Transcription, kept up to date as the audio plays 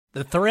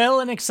The thrill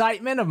and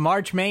excitement of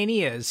March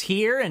Mania is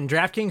here, and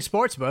DraftKings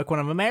Sportsbook, one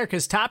of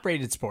America's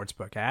top-rated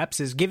sportsbook apps,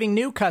 is giving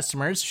new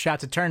customers a shot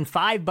to turn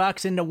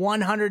 $5 into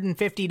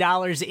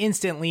 $150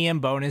 instantly in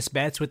bonus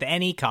bets with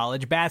any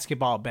college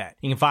basketball bet.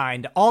 You can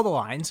find all the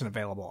lines and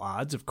available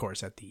odds, of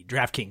course, at the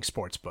DraftKings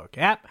Sportsbook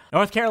app.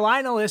 North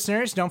Carolina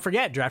listeners, don't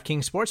forget,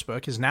 DraftKings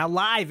Sportsbook is now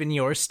live in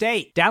your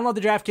state. Download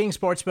the DraftKings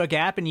Sportsbook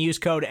app and use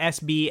code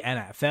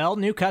SBNFL.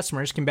 New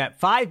customers can bet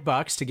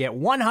 $5 to get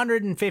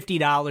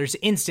 $150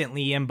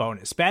 instantly in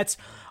bonus bets,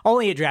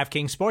 only at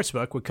DraftKings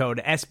Sportsbook with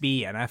code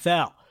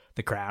SBNFL.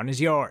 The crown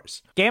is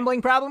yours.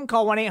 Gambling problem?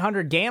 Call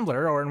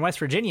 1-800-GAMBLER, or in West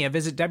Virginia,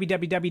 visit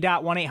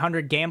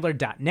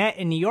www.1800gambler.net.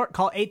 In New York,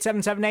 call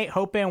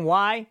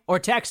 877-8-HOPE-NY or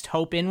text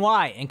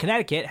HOPE-NY. In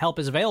Connecticut, help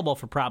is available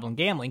for problem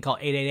gambling. Call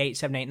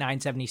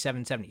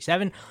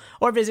 888-789-7777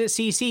 or visit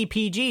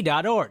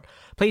ccpg.org.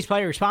 Please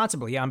play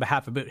responsibly on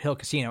behalf of Boot Hill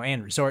Casino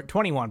and Resort.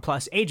 21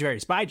 plus, age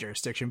varies by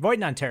jurisdiction. Void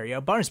in Ontario.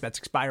 Bonus bets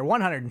expire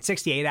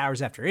 168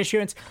 hours after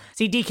issuance.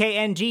 See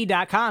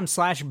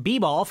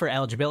dkng.com/bball for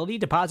eligibility,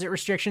 deposit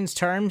restrictions,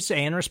 terms,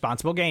 and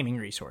responsible gaming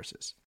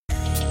resources.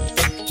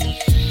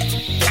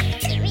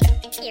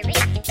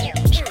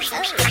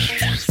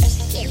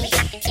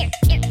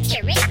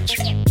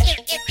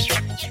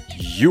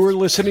 You're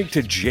listening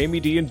to Jamie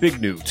D and Big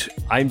Newt.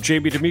 I'm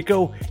Jamie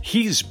D'Amico.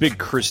 He's Big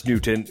Chris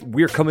Newton.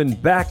 We're coming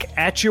back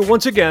at you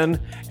once again,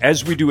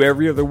 as we do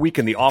every other week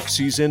in the off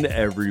season,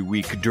 every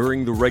week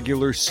during the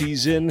regular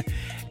season.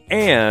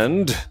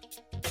 And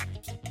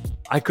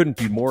I couldn't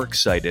be more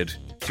excited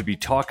to be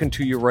talking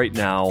to you right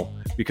now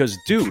because,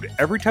 dude,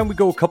 every time we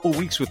go a couple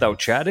weeks without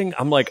chatting,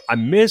 I'm like, I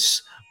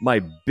miss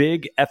my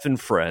big effing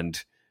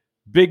friend,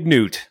 Big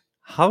Newt.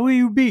 How will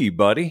you be,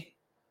 buddy?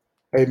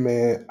 Hey,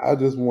 man, I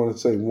just want to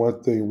say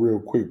one thing real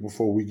quick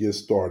before we get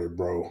started,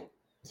 bro.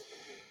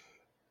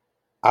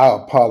 I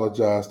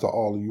apologize to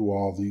all of you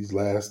all these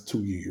last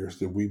 2 years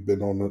that we've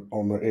been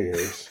on the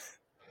airs.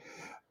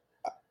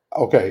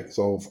 Okay,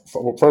 so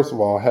first of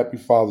all, happy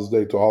Father's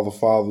Day to all the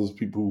fathers,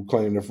 people who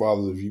claim they're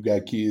fathers. If you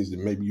got kids that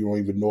maybe you don't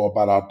even know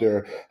about out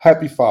there,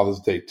 happy Father's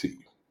Day to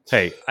you.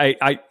 Hey,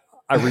 I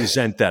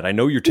resent that. I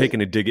know you're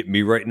taking a dig at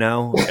me right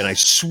now, and I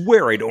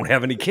swear I don't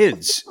have any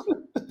kids.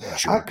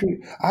 Sure.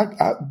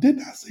 I did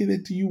not say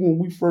that to you when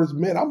we first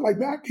met. I'm like,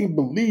 man, I can't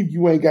believe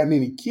you ain't got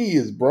any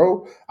kids,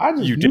 bro. I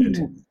just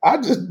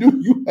knew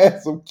you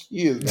had some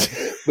kids.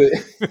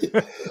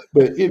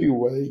 but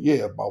anyway,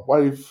 yeah, my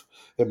wife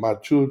and my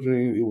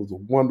children, it was a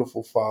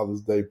wonderful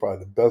Father's Day,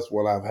 probably the best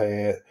one I've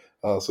had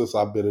since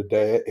I've been a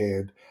dad.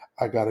 And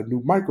I got a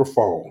new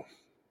microphone.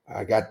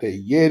 I got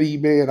that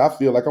Yeti, man. I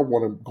feel like I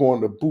want to go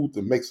in the booth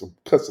and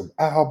cut some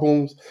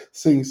albums,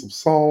 sing some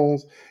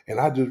songs. And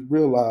I just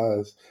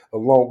realized,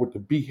 along with the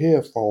B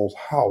headphones,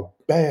 how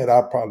bad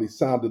I probably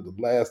sounded the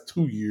last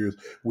 2 years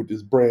with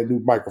this brand new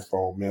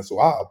microphone, man. So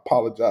I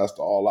apologize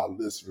to all our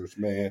listeners,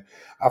 man.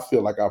 I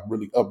feel like I've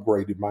really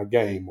upgraded my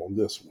game on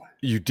this one.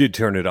 You did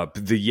turn it up.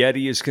 The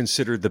Yeti is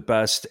considered the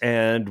best,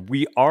 and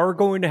we are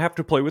going to have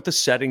to play with the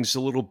settings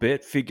a little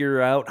bit,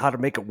 figure out how to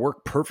make it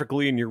work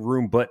perfectly in your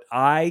room. But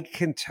I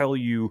can tell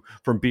you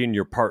from being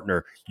your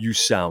partner, you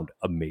sound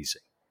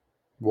amazing.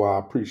 Well, I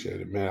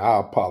appreciate it, man. I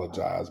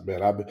apologize,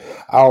 man. I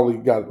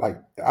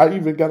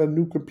even got a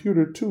new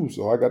computer too.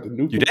 So I got the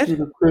new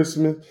computer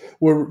Christmas.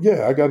 Well,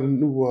 yeah, I got a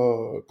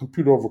new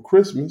computer over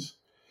Christmas.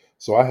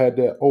 So I had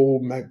that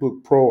old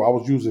MacBook Pro. I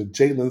was using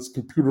Jalen's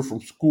computer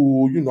from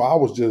school. I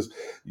was just,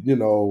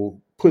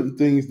 putting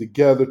things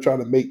together, trying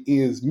to make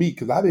ends meet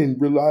because I didn't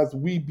realize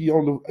we'd be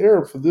on the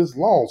air for this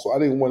long. So I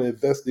didn't want to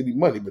invest any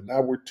money. But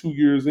now we're 2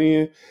 years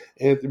in.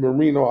 Anthony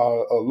Marino,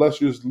 our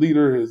illustrious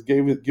leader, has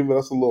given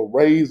us a little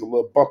raise, a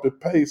little bump in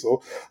pay.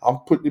 So I'm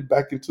putting it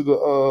back into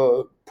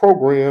the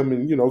program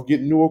and,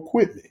 getting new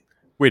equipment.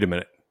 Wait a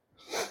minute.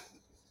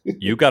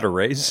 You got a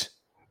raise?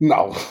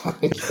 No.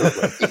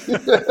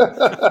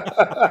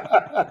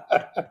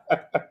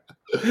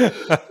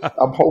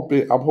 I'm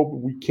hoping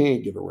we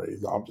can get a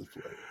raise. I'm just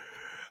playing.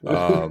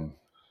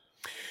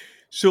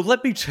 So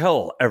let me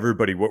tell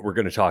everybody what we're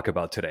going to talk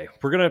about today.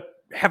 We're going to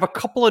have a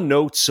couple of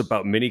notes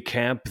about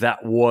minicamp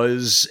that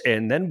was,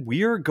 and then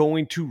we are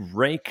going to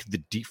rank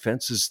the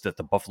defenses that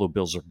the Buffalo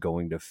Bills are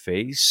going to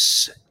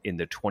face in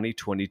the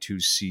 2022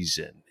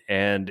 season.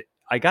 And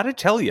I got to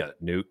tell you,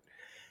 Newt,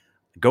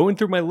 going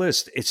through my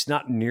list, it's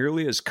not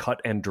nearly as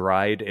cut and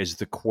dried as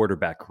the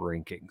quarterback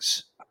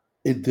rankings.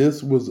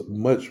 This was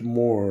much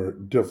more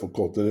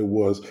difficult than it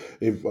was.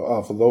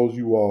 For those of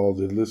you all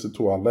that listened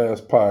to our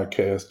last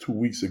podcast 2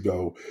 weeks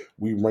ago,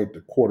 we ranked the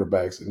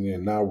quarterbacks, and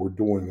then now we're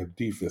doing the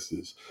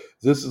defenses.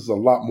 This is a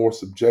lot more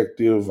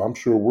subjective. I'm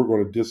sure we're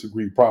going to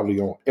disagree probably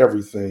on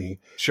everything.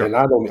 Sure. And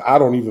I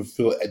don't even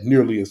feel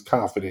nearly as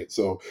confident.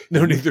 So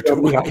no, neither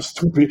do I. I'm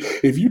stupid.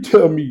 If you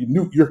tell me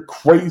you're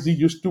crazy,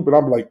 you're stupid,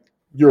 I'm like,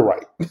 you're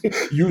right.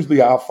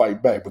 Usually I'll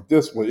fight back, but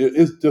this one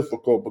it's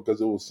difficult because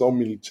there was so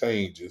many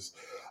changes.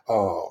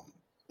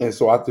 And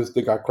so I just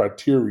think our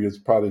criteria is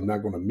probably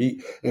not going to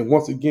meet. And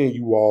once again,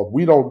 you all,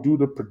 we don't do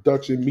the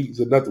production meetings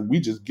or nothing. We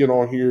just get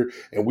on here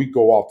and we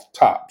go off the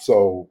top.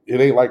 So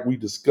it ain't like we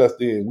discussed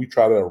it and we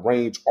try to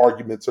arrange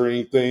arguments or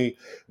anything.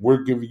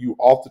 We're giving you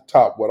off the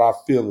top what our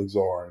feelings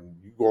are. And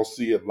you're going to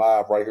see it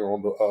live right here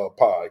on the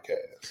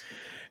podcast.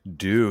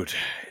 Dude,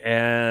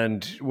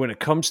 and when it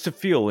comes to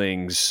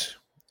feelings,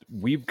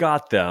 we've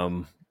got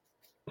them.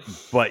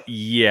 But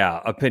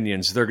yeah,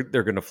 opinions, they're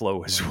going to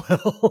flow as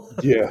well.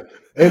 Yeah.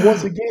 And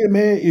once again,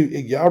 man,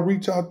 if y'all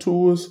reach out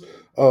to us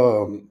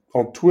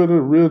on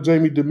Twitter, Real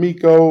Jamie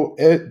D'Amico,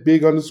 at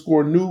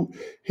Big_Newt,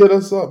 hit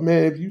us up,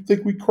 man. If you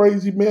think we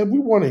crazy, man, we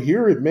want to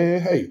hear it,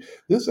 man. Hey,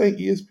 this ain't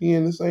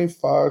ESPN, this ain't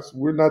Fox.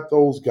 We're not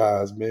those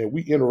guys, man.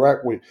 We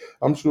interact with,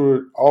 I'm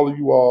sure all of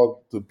you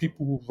all, the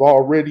people who've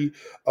already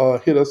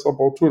hit us up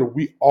on Twitter,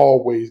 we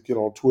always get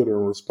on Twitter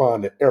and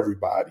respond to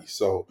everybody.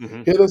 So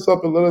hit us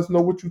up and let us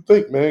know what you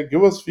think, man.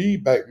 Give us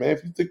feedback, man.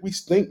 If you think we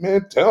stink,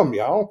 man, tell me.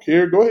 I don't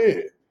care. Go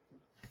ahead.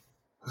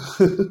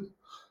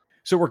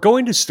 So we're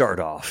going to start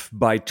off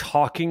by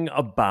talking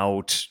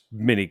about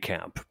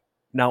minicamp.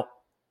 Now,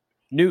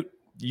 Newt,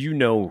 you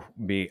know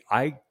me.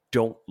 I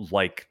don't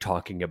like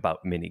talking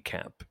about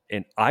minicamp.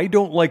 And I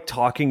don't like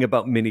talking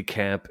about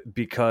minicamp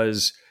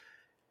because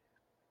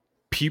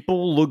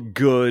people look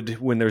good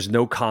when there's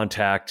no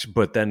contact,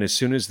 but then as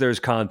soon as there's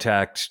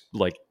contact,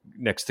 like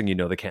next thing you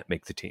know, they can't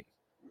make the team.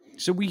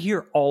 So we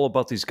hear all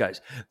about these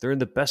guys. They're in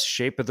the best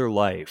shape of their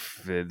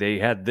life. They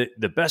had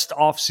the best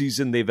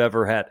offseason they've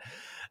ever had.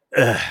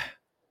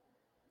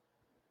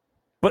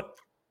 But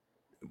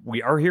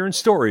we are hearing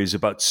stories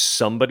about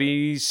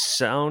somebody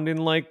sounding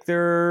like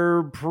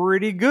they're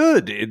pretty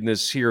good in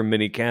this here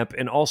minicamp.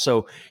 And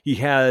also, he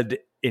had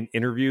an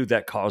interview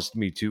that caused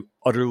me to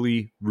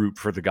utterly root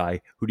for the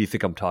guy. Who do you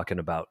think I'm talking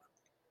about?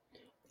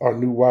 Our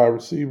new wide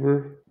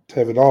receiver,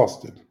 Tevin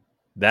Austin.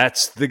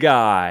 That's the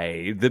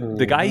guy.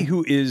 The guy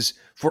who is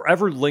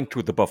forever linked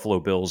with the Buffalo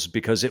Bills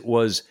because it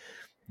was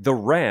the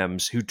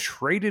Rams who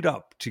traded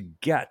up to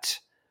get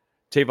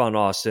Tavon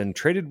Austin,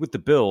 traded with the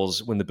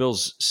Bills when the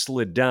Bills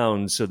slid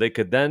down so they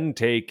could then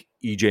take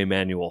E.J.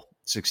 Manuel,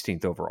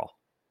 16th overall.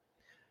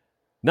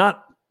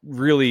 Not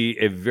really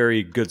a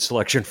very good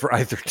selection for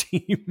either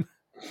team.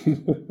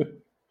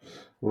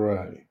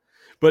 Right.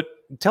 But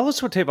tell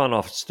us what Tavon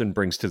Austin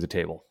brings to the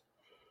table.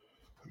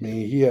 I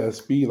mean, he has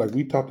speed. Like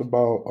we talked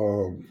about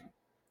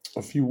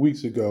a few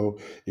weeks ago,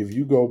 if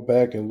you go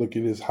back and look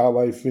at his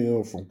highlight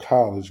film from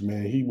college,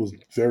 man, he was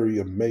very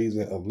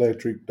amazing,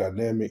 electric,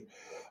 dynamic.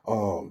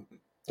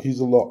 He's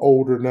a little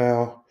older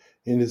now,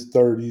 in his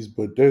 30s,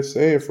 but they're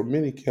saying for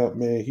minicamp,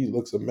 man, he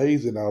looks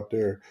amazing out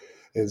there.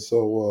 And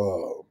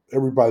so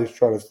everybody's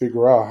trying to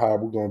figure out how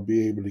we're going to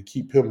be able to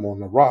keep him on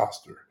the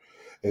roster.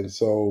 And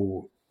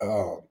so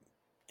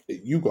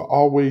you can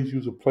always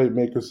use a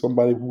playmaker,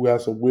 somebody who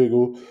has a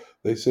wiggle.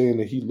 They saying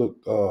that he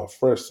looked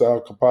fresh.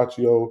 Sal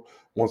Capaccio,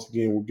 once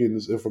again, we're getting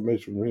this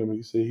information from him.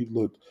 He said he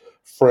looked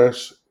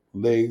fresh,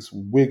 legs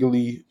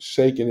wiggly,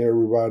 shaking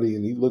everybody,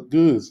 and he looked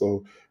good.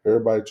 So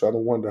everybody trying to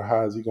wonder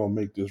how is he going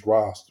to make this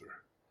roster.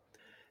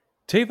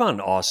 Tavon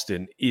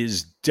Austin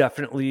is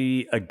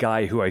definitely a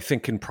guy who I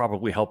think can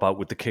probably help out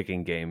with the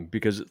kicking game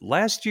because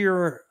last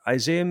year,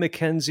 Isaiah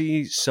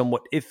McKenzie,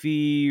 somewhat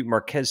iffy.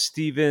 Marquez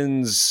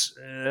Stevens,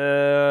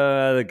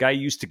 the guy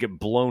used to get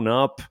blown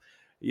up.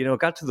 You know,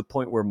 it got to the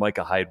point where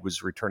Micah Hyde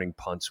was returning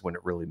punts when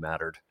it really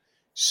mattered.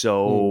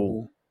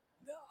 So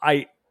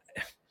I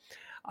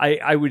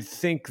would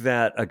think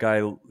that a guy,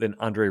 an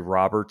Andre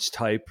Roberts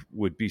type,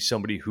 would be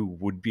somebody who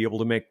would be able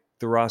to make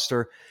the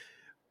roster.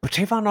 But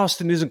Tavon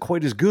Austin isn't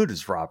quite as good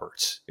as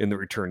Roberts in the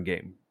return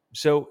game.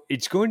 So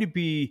it's going to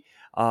be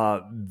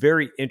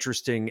very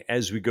interesting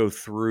as we go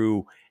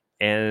through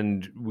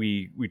and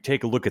we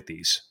take a look at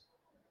these.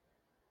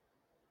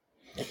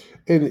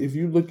 And if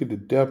you look at the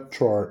depth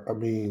chart, I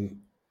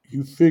mean,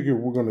 you figure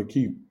we're going to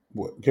keep,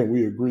 what can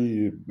we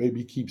agree, to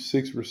maybe keep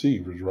 6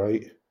 receivers,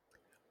 right?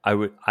 I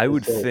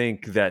would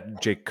think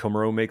that Jake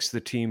Kummerow makes the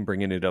team,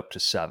 bringing it up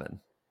to 7.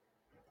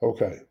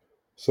 Okay.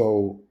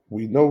 So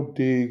we know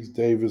Diggs,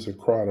 Davis, and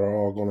Crowder are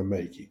all going to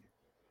make it.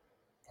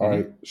 All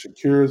right.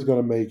 Shakir is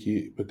going to make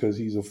it because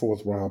he's a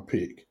 4th round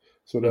pick.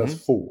 So that's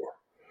 4.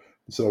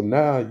 So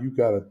now you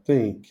got to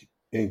think,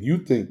 and you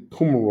think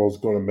Kummerow's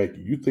going to make it.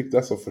 You think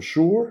that's a for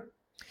sure?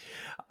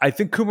 I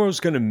think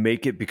Kummerow's going to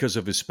make it because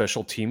of his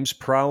special teams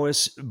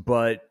prowess,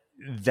 but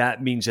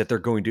that means that they're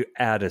going to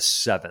add a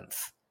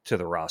 7th to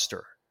the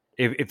roster.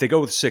 If they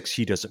go with 6,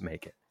 he doesn't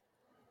make it.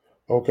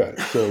 Okay.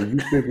 So you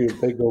figure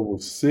if they go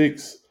with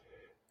 6,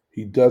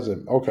 he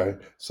doesn't. Okay.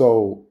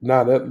 So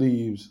now that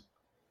leaves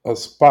a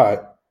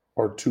spot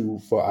or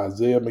 2 for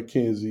Isaiah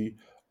McKenzie,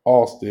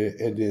 Austin,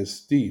 and then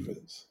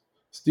Stevenson.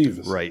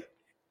 Right.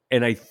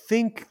 And I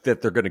think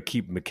that they're going to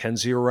keep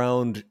McKenzie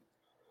around.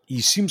 He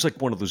seems like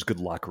one of those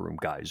good locker room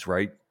guys,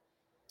 right?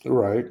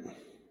 Right.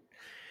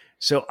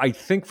 So I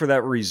think for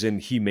that reason,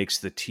 he makes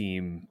the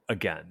team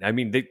again. I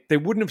mean, they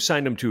wouldn't have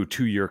signed him to a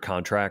 2-year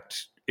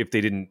contract if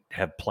they didn't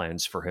have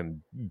plans for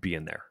him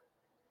being there.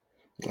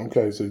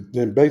 Okay, so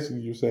then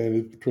basically you're saying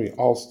it's between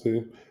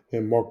Austin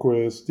and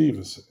Marquez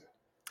Stevenson.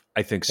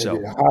 I think And so.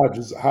 then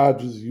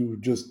Hodges, you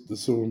would just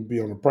assume be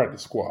on the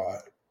practice squad,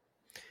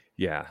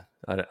 Yeah,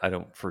 I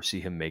don't foresee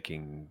him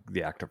making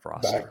the active the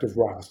roster. active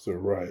roster,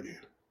 right?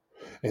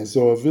 And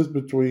so if it's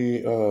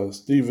between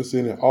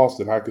Stevenson and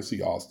Austin, I could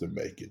see Austin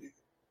making it.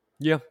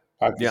 Yeah,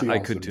 I can yeah, see I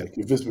could Austin too.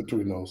 making it if it's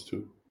between those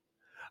two.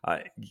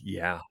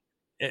 Yeah.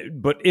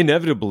 But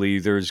inevitably,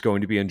 there's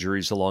going to be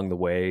injuries along the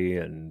way,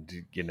 and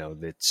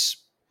it's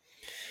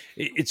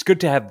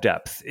good to have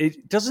depth.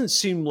 It doesn't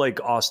seem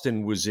like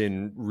Austin was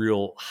in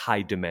real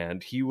high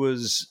demand. He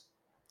was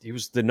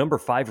the number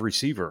 5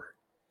 receiver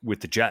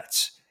with the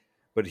Jets,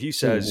 but he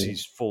says Mm-hmm.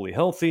 he's fully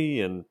healthy,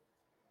 and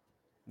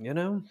you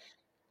know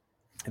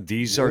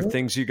these are Yeah.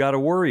 things you got to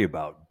worry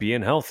about,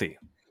 being healthy.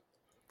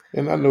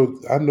 And I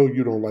know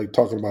you don't like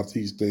talking about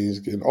these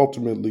things, and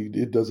ultimately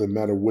it doesn't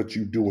matter what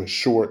you do in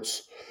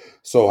shorts.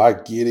 So I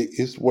get it.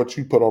 It's what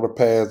you put on the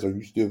pads, or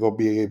you still gonna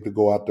be able to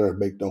go out there and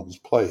make those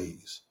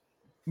plays.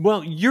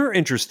 Well, you're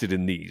interested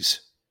in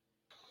these.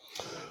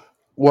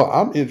 Well,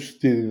 I'm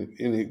interested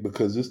in it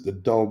because it's the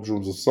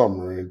doldrums of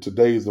summer, and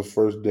today is the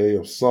first day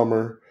of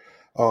summer.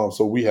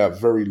 So we have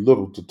very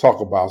little to talk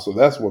about. So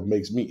that's what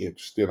makes me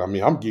interested. I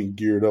mean, I'm getting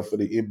geared up for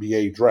the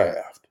NBA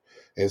draft,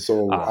 and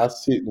so I Ah,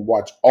 sit and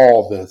watch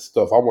all that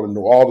stuff. I want to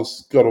know all the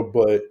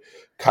scuttlebutt.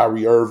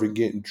 Kyrie Irving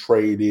getting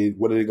traded.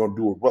 What are they going to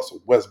do with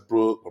Russell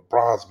Westbrook?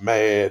 LeBron's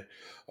mad.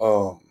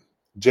 Um,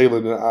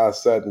 Jalen and I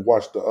sat and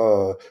watched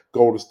the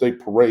Golden State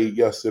parade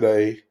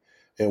yesterday,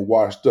 and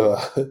watched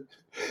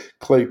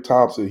Clay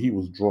Thompson, he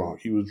was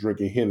drunk. He was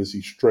drinking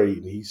Hennessy straight,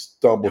 and he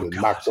stumbled oh and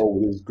God. knocked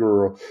over his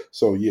girl.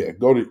 So yeah,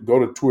 go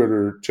to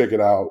Twitter, check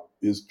it out.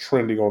 It's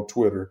trending on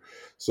Twitter.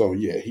 So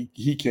yeah,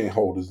 he can't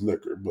hold his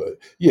liquor. But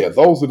yeah,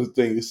 those are the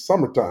things. It's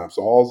summertime,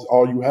 so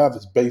all you have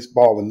is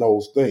baseball and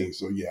those things.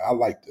 So yeah, I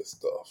like this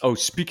stuff. Oh,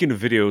 speaking of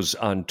videos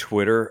on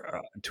videos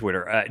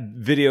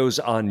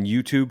on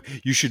YouTube,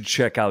 you should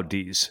check out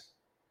D's.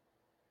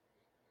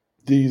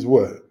 These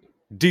what?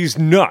 D's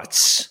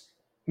nuts.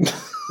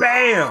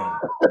 Bam!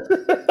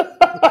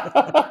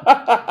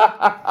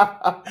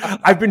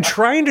 I've been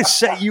trying to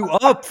set you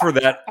up for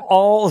that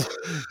all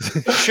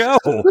show.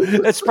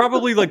 That's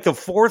probably like the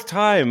 4th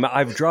time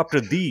I've dropped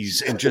a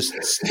these and just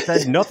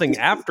said nothing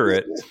after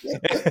it.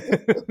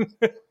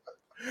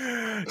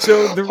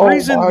 So the Oh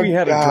reason my we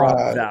had to drop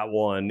God. that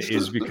one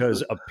is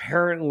because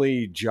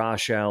apparently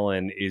Josh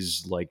Allen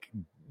is like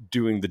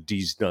doing the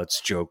D's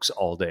nuts jokes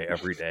all day,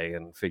 every day,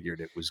 and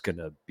figured it was going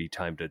to be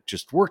time to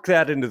just work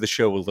that into the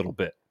show a little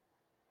bit.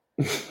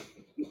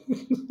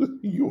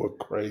 You are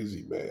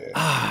crazy, man.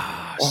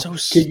 So Can you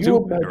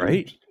stupid, imagine?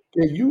 right?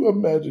 Can you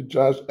imagine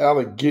Josh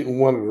Allen getting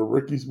one of the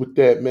rookies with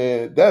that,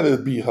 man?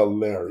 That'd be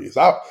hilarious.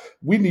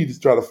 We need to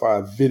try to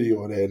find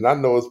video of that. And I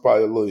know it's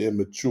probably a little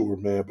immature,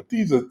 man, but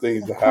these are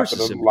things Of that course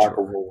happen it's in the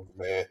locker immature. room,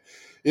 man.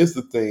 It's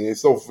the thing. And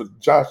so for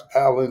Josh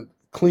Allen,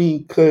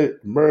 clean cut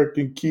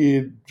American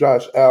kid,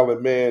 Josh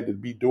Allen, man, to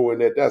be doing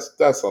that,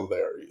 that's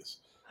hilarious.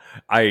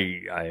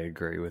 I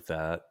agree with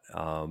that.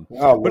 I But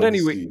love to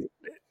anyway, see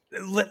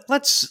it.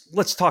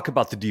 let's talk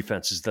about the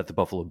defenses that the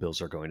Buffalo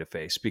Bills are going to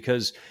face,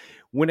 because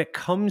when it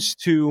comes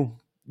to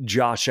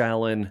Josh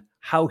Allen,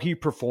 how he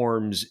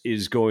performs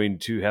is going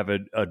to have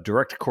a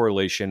direct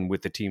correlation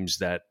with the teams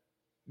that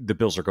the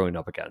Bills are going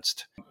up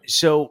against.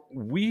 So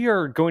we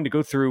are going to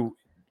go through.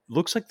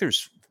 Looks like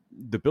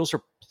the Bills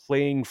are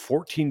playing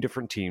 14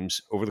 different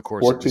teams over the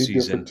course of the 14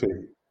 season. different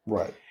teams.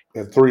 Right.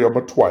 And 3 of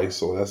them are twice,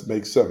 so that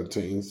makes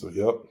 17. So,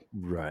 yep.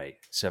 Right.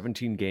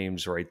 17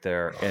 games right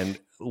there. And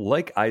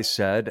like I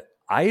said,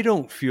 I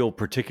don't feel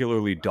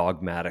particularly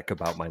dogmatic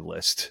about my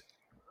list.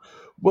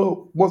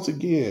 Well, once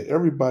again,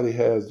 everybody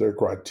has their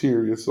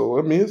criteria. So,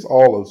 I mean, it's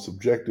all a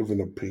subjective and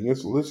opinion.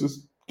 So, let's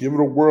just give it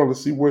a whirl and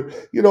see where,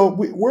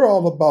 we're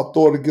all about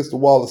throwing against the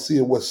wall and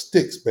seeing what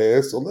sticks,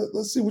 man. So,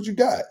 let's see what you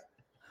got.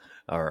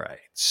 All right.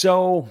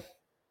 So,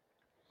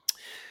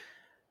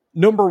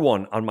 number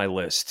 1 on my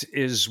list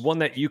is one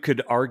that you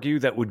could argue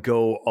that would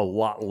go a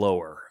lot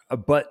lower,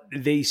 but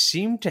they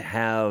seem to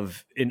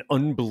have an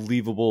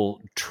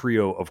unbelievable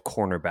trio of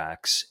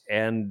cornerbacks.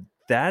 And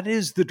that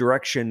is the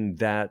direction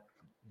that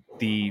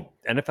the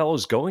NFL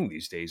is going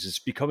these days. It's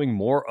becoming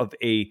more of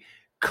a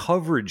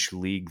coverage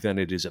league than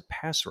it is a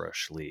pass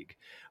rush league.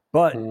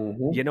 But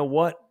Mm-hmm. you know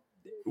what?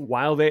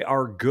 While they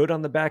are good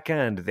on the back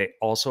end, they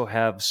also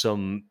have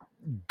some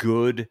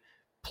good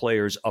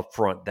players up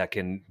front that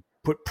can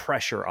put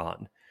pressure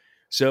on.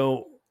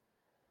 So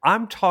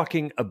I'm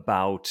talking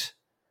about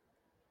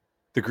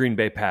the Green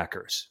Bay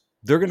Packers.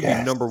 They're going to be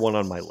Yes. number 1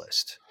 on my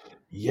list.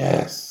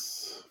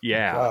 Yes.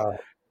 Yeah. God.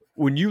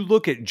 When you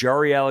look at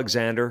Jari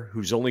Alexander,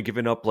 who's only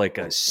given up like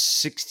a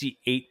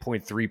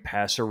 68.3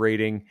 passer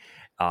rating,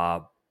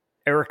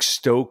 Eric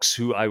Stokes,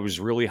 who I was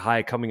really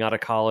high coming out of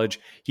college,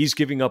 he's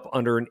giving up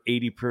under an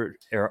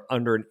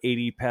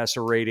 80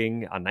 passer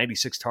rating on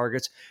 96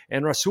 targets,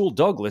 and Rasul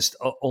Douglas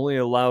only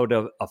allowed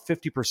a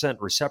 50%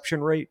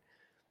 reception rate.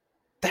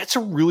 That's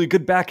a really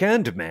good back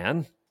end,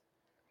 man.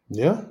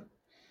 Yeah.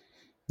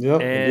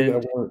 Yep. And then that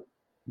And one.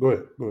 Go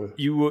ahead. Go ahead.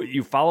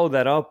 You follow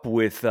that up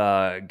with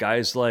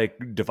guys like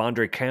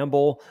Devondre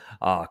Campbell,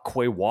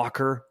 Quay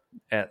Walker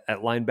at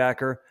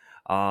linebacker,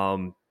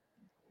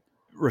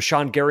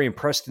 Rashawn Gary and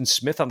Preston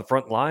Smith on the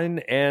front line,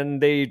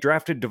 and they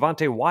drafted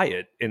Devontae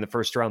Wyatt in the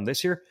first round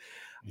this year.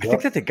 I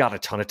think that they got a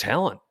ton of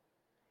talent.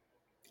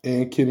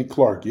 And Kenny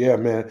Clark. Yeah,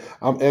 man.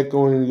 I'm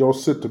echoing your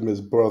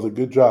sentiments, brother.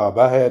 Good job.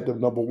 I had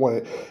them number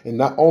one. And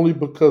not only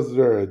because of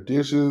their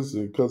additions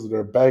and because of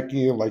their back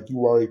end, like you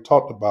already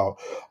talked about,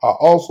 I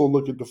also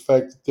look at the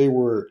fact that they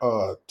were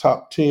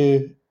top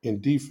 10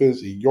 in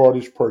defense and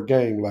yardage per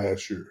game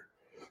last year.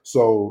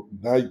 So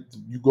now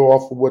you go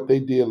off of what they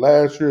did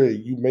last year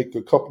and you make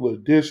a couple of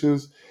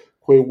additions.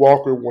 Quay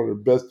Walker, one of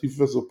the best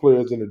defensive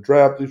players in the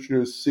draft this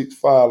year, 6'5"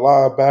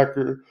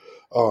 linebacker,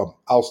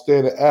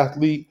 outstanding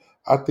athlete.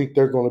 I think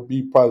they're going to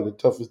be probably the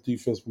toughest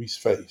defense we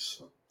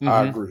face. Mm-hmm.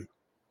 I agree.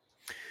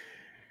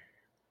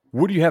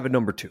 What do you have at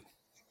number 2?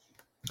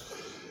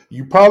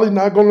 You're probably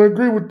not going to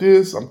agree with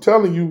this. I'm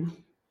telling you.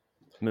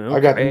 Okay. I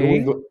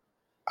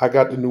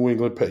got the New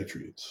England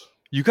Patriots.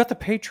 You got the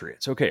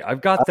Patriots. Okay,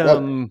 I've got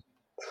them.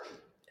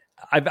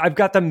 I've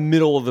got them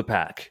middle of the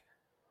pack.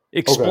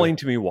 Explain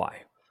to me why.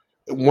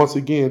 Once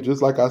again,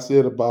 just like I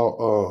said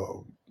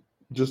about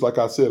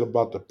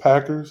the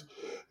Packers,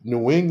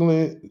 New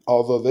England,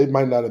 although they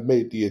might not have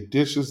made the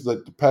additions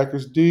that the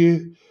Packers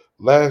did,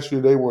 last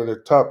year they were in the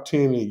top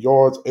 10 in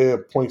yards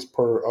and points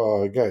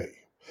per game.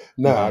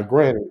 Now,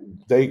 granted,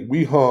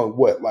 we hung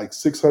like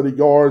 600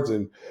 yards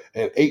and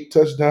 8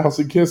 touchdowns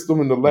against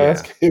them in the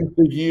last game of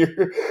the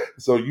year.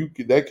 So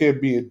that can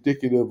be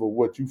indicative of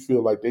what you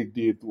feel like they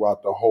did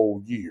throughout the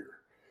whole year.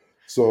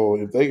 So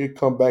if they could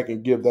come back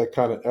and give that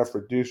kind of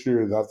effort this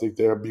year, I think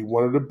they'll be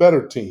one of the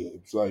better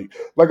teams.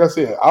 Like I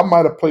said, I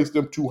might have placed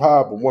them too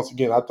high, but once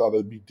again, I thought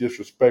it'd be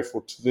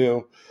disrespectful to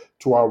them,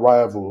 to our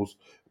rivals,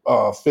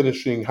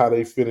 finishing how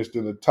they finished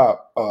in the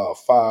top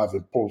 5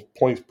 in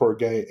points per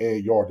game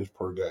and yardage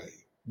per game.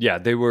 Yeah,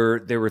 they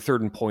were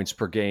third in points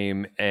per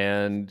game,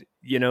 and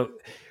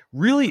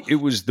really, it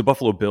was the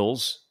Buffalo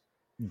Bills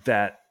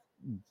that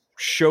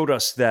showed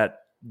us that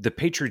the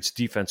Patriots'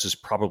 defense is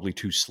probably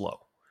too slow.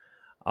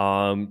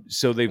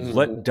 So they've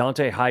let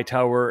Dante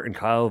Hightower and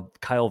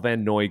Kyle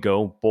Van Noy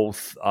go,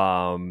 both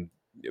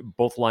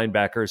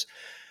linebackers,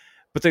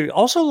 but they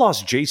also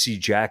lost J.C.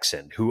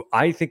 Jackson, who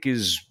I think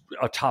is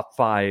a top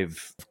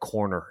 5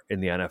 corner in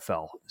the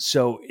NFL.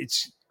 So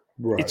it's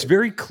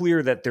very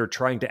clear that they're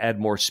trying to add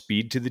more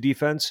speed to the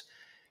defense.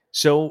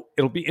 So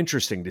it'll be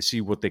interesting to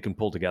see what they can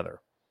pull together.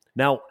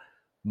 Now,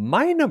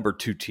 my number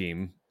 2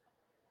 team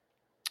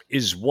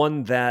is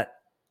one that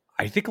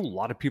I think a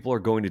lot of people are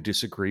going to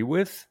disagree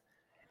with.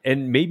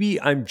 And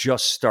maybe I'm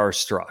just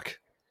starstruck,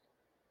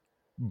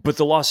 but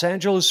the Los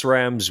Angeles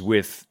Rams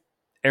with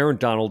Aaron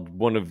Donald,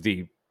 one of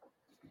the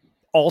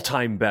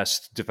all-time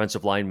best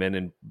defensive linemen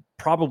and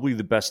probably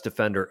the best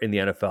defender in the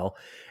NFL,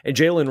 and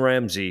Jalen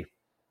Ramsey,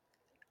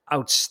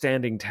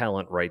 outstanding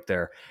talent right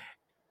there.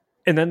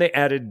 And then they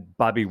added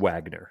Bobby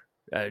Wagner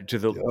to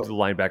the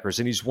linebackers,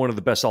 and he's one of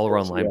the best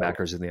all-around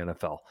linebackers in the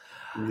NFL.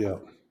 Yeah.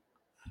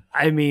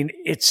 I mean,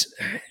 it's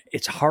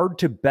hard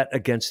to bet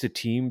against a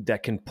team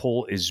that can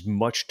pull as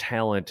much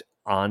talent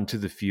onto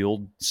the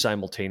field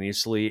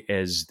simultaneously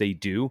as they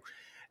do.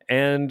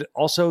 And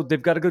also, they've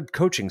got a good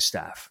coaching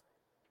staff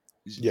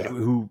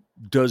who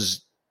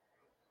does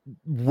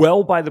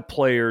well by the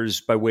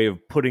players by way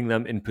of putting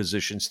them in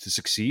positions to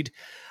succeed.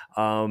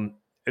 They're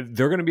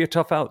going to be a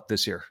tough out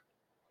this year.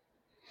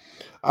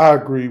 I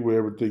agree with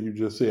everything you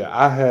just said.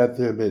 I had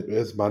them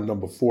as my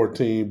number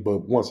 14, but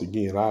once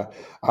again, I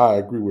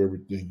agree with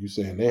everything you're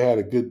saying. They had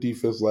a good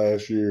defense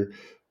last year.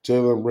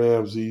 Jalen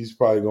Ramsey, he's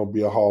probably going to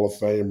be a Hall of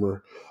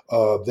Famer.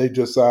 They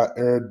just signed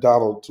Aaron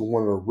Donald to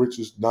one of the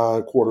richest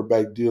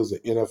non-quarterback deals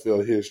in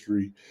NFL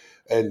history,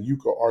 and you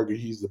could argue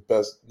he's the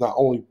best, not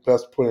only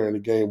best player in the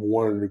game,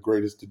 one of the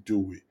greatest to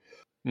do it.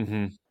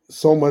 Mm-hmm.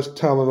 So much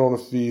talent on the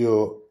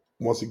field.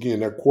 Once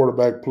again, their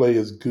quarterback play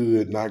is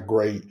good, not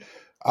great.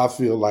 I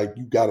feel like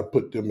you got to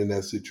put them in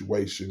that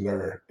situation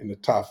there in the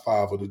top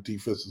 5 of the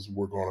defenses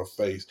we're going to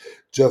face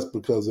just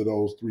because of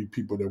those 3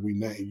 people that we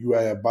named. You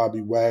add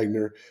Bobby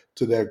Wagner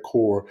to that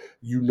core,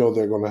 you know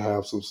they're going to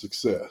have some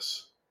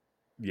success.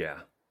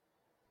 Yeah.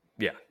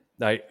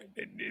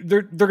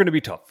 They're going to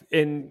be tough,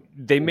 and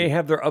they may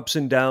have their ups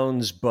and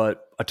downs,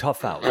 but a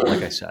tough out,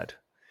 like I said.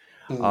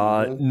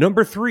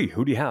 Number 3,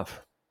 who do you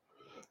have?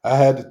 I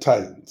had the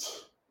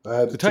Titans.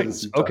 The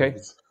Titans. Okay.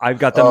 I've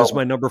got them as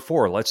my number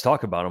 4. Let's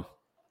talk about them.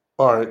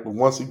 All right, but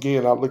once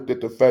again, I looked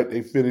at the fact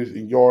they finished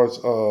in yards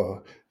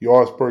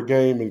per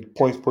game and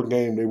points per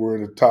game. They were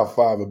in the top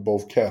 5 in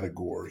both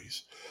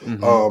categories.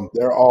 Mm-hmm.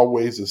 They're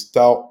always a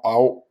stout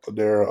out.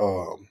 They're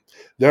a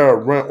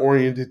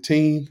run-oriented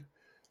team.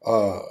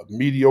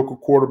 Mediocre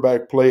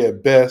quarterback play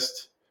at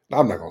best.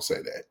 I'm not gonna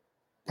say that.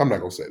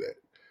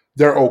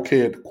 They're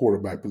okay at the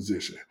quarterback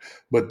position,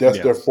 but that's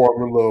their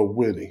formula of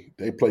winning.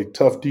 They play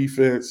tough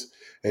defense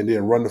and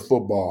then run the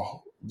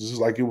football.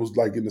 Just like it was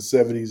like in the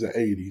 70s and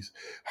 80s,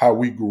 how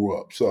we grew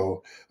up.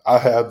 So I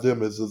have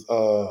them as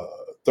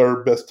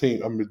third best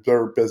team. I mean,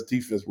 third best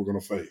defense we're going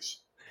to face.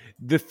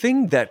 The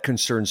thing that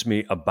concerns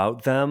me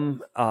about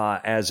them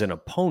as an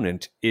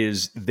opponent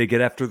is they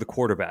get after the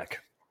quarterback.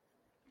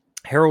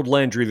 Harold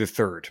Landry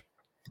III,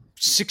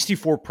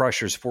 64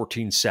 pressures,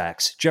 14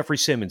 sacks. Jeffrey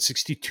Simmons,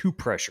 62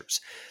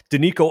 pressures.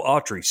 Danico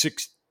Autry,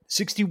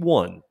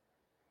 61.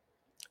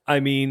 I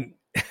mean,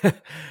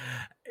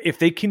 if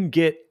they can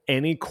get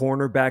any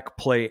cornerback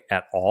play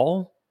at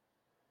all,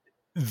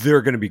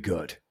 they're going to be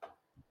good.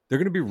 They're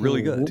going to be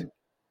really good.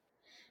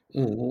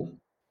 Mm-hmm.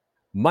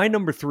 My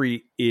number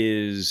 3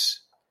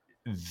 is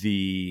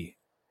the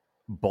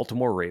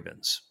Baltimore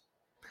Ravens.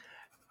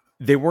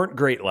 They weren't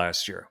great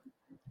last year,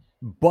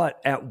 but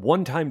at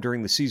one time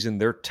during the season,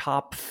 their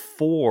top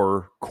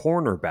 4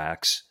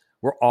 cornerbacks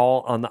were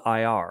all on the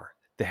IR.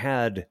 They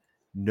had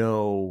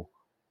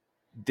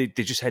they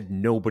just had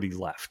nobody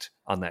left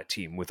on that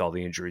team with all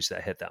the injuries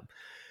that hit them.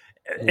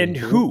 Mm-hmm. And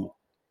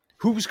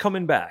who's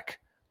coming back?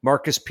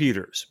 Marcus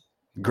Peters,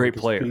 great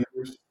player.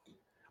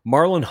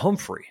 Marlon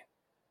Humphrey,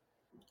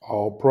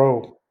 all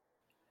pro.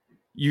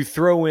 You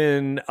throw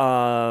in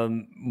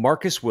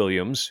Marcus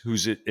Williams,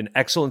 who's an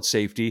excellent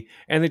safety,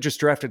 and they just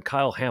drafted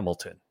Kyle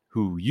Hamilton,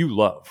 who you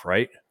love,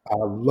 right? I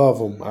love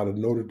him out of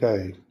Notre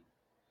Dame.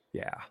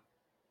 Yeah.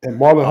 And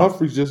Marlon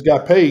Humphreys just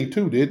got paid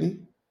too, didn't he?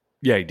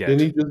 Yeah, he did. Didn't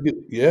he just get?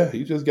 Yeah,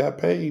 he just got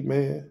paid,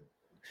 man.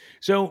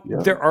 So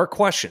there are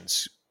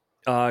questions.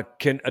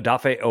 Can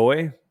Odafe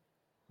Owe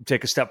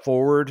take a step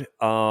forward?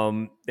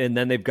 And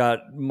then they've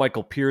got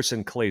Michael Pierce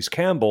and Calais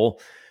Campbell,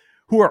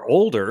 who are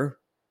older,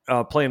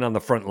 playing on the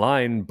front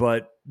line,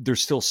 but they're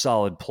still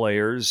solid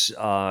players,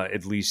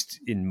 at least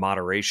in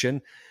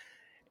moderation.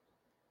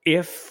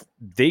 If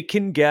they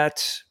can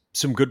get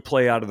some good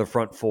play out of the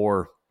front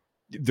 4,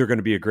 they're going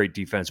to be a great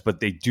defense,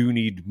 but they do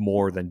need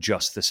more than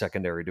just the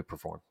secondary to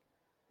perform.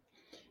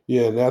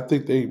 Yeah, and I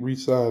think they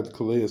re-signed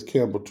Calais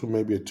Campbell to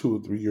maybe a 2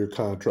 or 3 year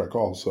contract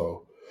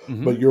also.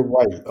 Mm-hmm. But you're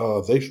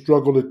right. They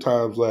struggled at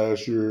times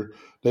last year.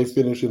 They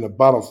finished in the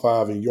bottom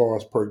 5 in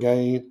yards per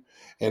game.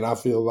 And I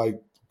feel like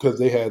because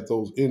they had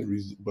those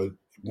injuries, but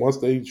once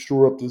they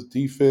shore up this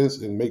defense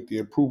and make the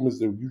improvements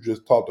that you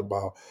just talked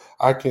about,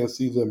 I can't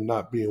see them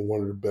not being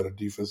one of the better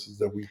defenses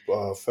that we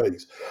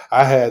face.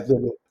 I had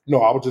them.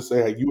 No, I was just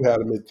saying you had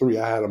them at 3.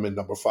 I had them at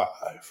number 5.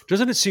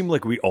 Doesn't it seem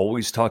like we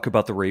always talk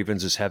about the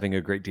Ravens as having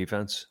a great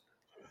defense?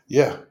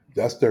 Yeah,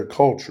 that's their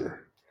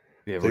culture.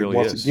 It really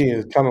once is. Again,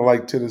 it's kind of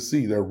like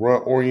Tennessee. They're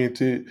run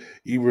oriented.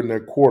 Even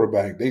their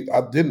quarterback.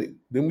 Didn't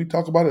we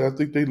talk about it? I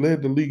think they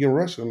led the league in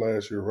rushing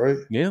last year, right?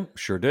 Yeah,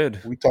 sure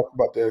did. We talked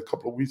about that a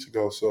couple of weeks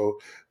ago. So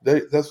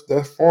that's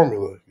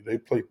formula. They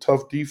play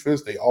tough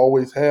defense. They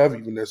always have,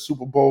 even their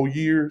Super Bowl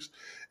years,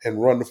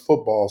 and run the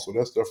football. So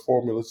that's their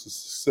formula to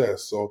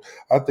success. So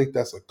I think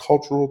that's a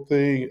cultural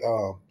thing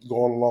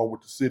going along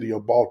with the city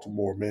of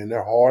Baltimore. Man,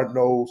 they're hard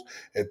nosed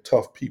and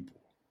tough people.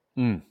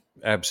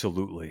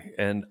 Absolutely.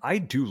 And I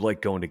do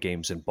like going to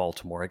games in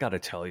Baltimore. I got to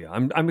tell you,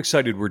 I'm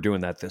excited we're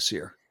doing that this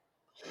year.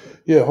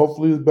 Yeah,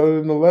 hopefully it's better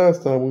than the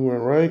last time we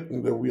went, right?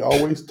 And that we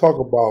always talk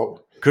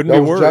about. Couldn't be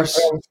worse.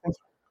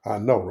 I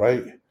know,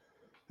 right?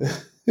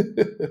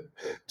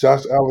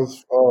 Josh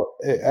Allen's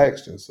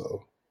action.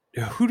 So,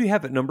 who do you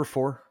have at number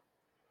 4?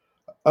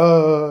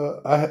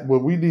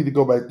 We need to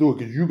go back through it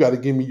because you got to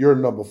give me your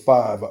number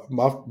 5.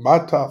 My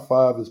top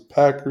 5 is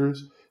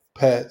Packers,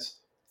 Pats,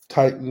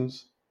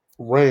 Titans,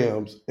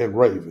 Rams, and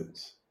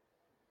Ravens.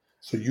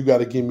 So you got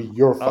to give me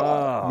your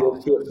 5,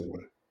 your 5th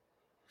one.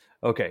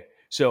 Okay,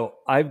 so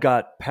I've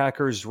got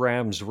Packers,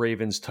 Rams,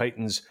 Ravens,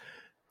 Titans.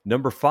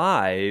 Number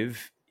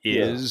 5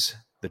 is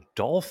the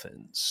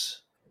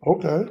Dolphins.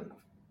 Okay.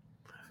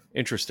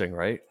 Interesting,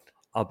 right?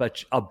 I'll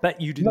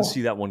bet you didn't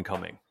see that one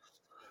coming.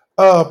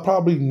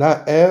 Probably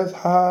not as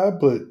high,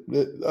 but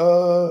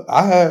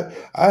I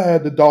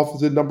had the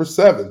Dolphins at number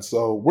 7,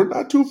 so we're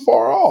not too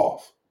far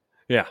off.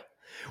 Yeah.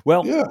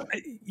 Well,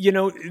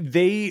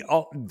 they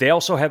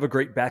also have a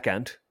great back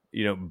end.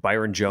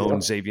 Byron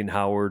Jones, Xavier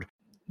Howard.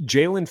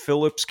 Jalen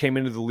Phillips came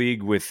into the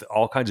league with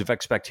all kinds of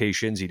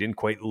expectations. He didn't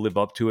quite live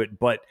up to it,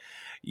 but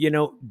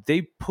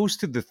they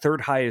posted the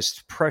 3rd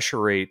highest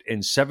pressure rate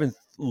and 7th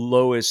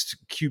lowest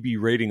QB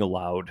rating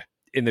allowed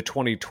in the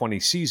 2020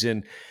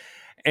 season.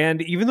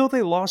 And even though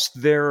they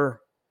lost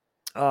their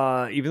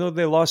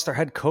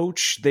head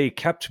coach, they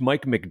kept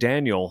Mike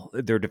McDaniel,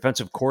 their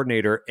defensive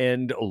coordinator,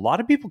 and a lot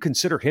of people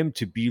consider him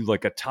to be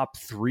like a top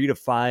 3 to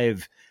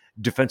 5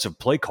 defensive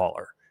play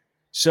caller.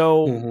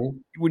 So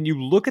when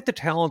you look at the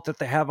talent that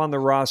they have on the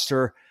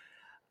roster,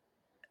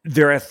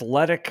 they're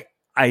athletic.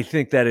 I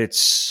think that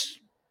this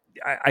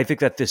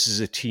is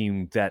a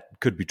team that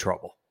could be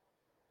trouble.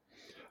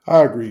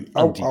 I agree.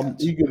 I'm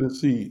eager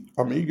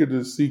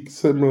to see,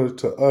 similar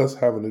to us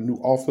having a new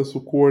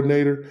offensive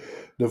coordinator,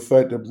 the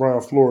fact that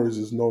Brian Flores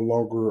is no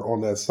longer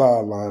on that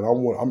sideline.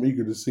 I'm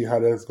eager to see how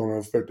that's going to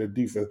affect their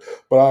defense.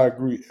 But I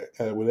agree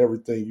with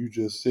everything you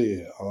just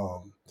said.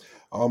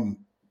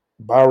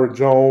 Byron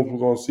Jones, we're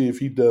going to see if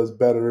he does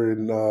better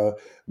in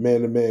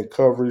man-to-man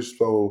coverage.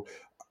 So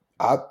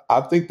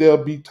I think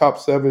they'll be top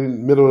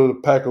 7, middle of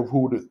the pack of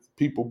who the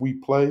people we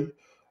play.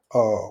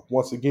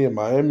 Once again,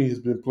 Miami has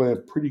been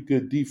playing pretty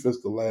good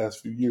defense the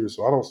last few years,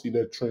 so I don't see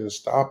that trend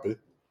stopping.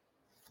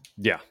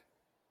 Yeah,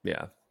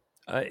 yeah.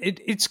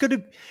 It's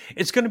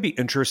gonna be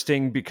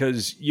interesting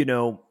because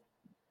the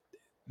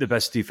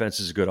best defense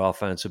is a good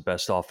offense. The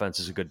best offense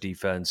is a good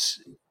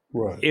defense.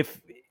 Right.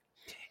 If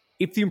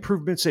the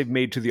improvements they've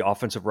made to the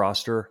offensive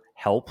roster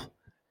help,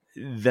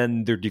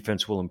 then their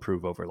defense will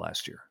improve over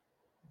last year.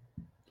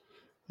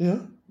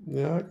 Yeah,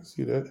 I can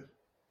see that.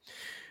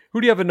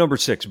 Who do you have at number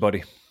 6,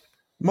 buddy?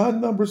 My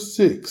number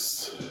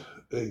 6,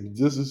 and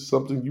this is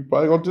something you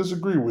probably gonna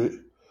disagree with.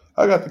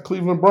 I got the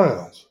Cleveland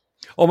Browns.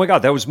 Oh my God,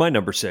 that was my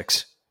number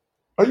 6.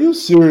 Are you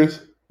serious?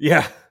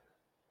 Yeah.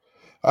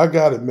 I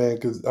got it, man.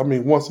 Because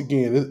once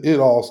again, it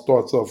all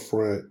starts up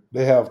front.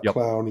 They have Yep.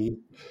 Clowney.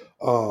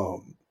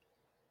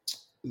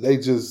 They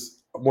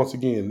just once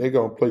again they're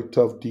gonna play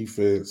tough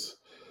defense.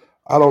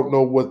 I don't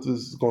know what this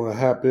is going to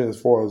happen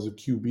as far as the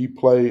QB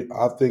play.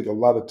 I think a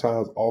lot of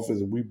times offense,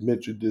 and we've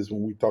mentioned this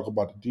when we talk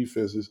about the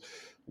defenses,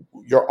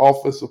 your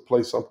offensive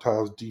play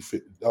sometimes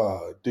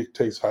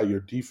dictates how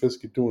your defense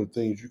can do and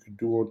things you can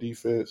do on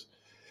defense.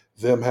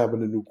 Them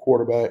having a new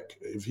quarterback,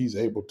 if he's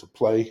able to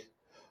play.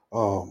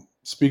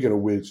 Speaking of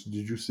which,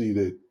 did you see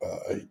that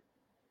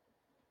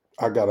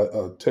I got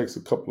a text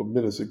a couple of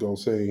minutes ago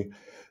saying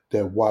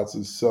that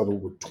Watson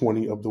settled with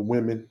 20 of the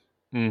women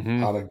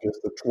out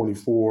against the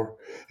 24.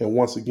 And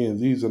once again,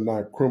 these are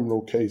not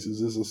criminal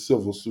cases. These are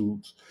civil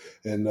suits.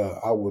 And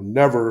I would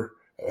never,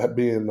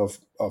 being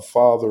a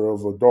father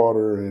of a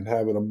daughter and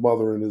having a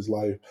mother in his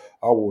life,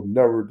 I will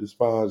never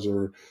despise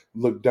or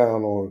look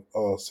down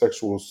on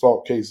sexual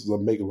assault cases or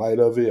make light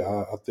of it.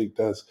 I think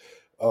that's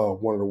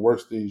one of the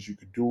worst things you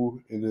could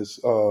do in this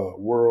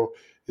world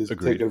is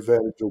Agreed. take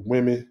advantage of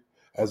women.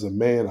 As a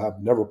man, I've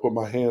never put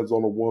my hands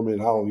on a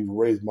woman. I don't even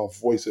raise my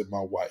voice at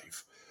my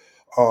wife.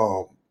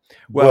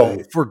 Well,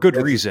 for good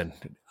reason.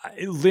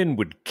 Lynn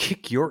would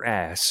kick your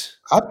ass.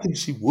 I think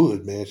she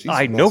would, man.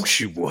 I know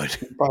she would.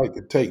 She probably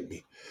could take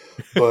me.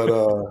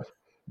 But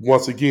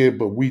once again,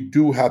 we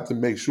do have to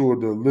make sure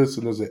the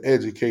listeners are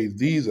educated.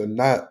 These are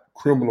not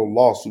criminal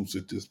lawsuits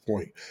at this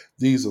point.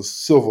 These are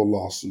civil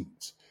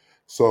lawsuits.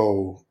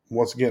 So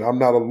once again, I'm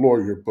not a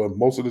lawyer, but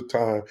most of the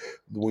time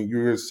when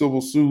you're in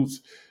civil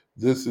suits,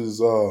 this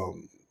is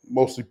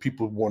mostly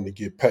people wanting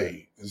to get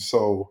paid. And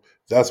so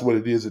that's what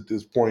it is at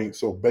this point.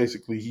 So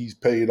basically, he's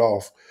paid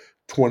off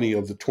 20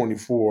 of the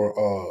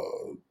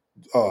 24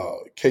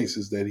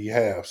 cases that he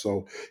has.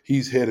 So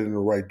he's headed in the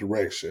right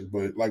direction.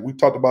 But like we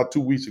talked about 2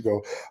 weeks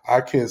ago,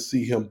 I can't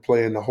see him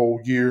playing the whole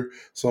year.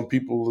 Some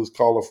people is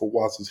calling for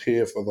Watson's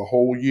head for the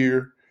whole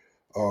year.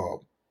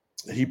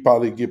 He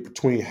probably get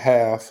between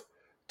half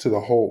to the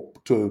whole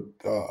to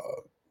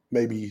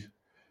maybe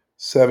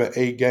 7,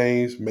 8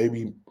 games,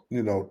 maybe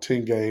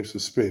 10 games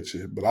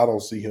suspension. But I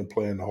don't see him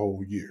playing the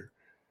whole year.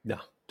 No,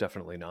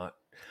 definitely not.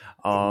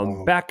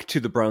 Back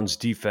to the Browns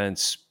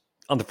defense.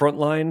 On the front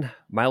line,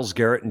 Myles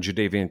Garrett and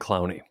Jadeveon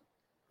Clowney.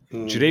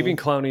 Mm-hmm. Jadeveon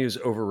Clowney is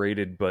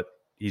overrated, but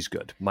he's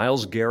good.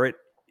 Myles Garrett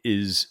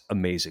is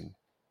amazing.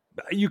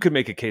 You could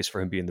make a case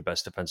for him being the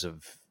best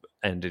defensive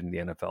end in the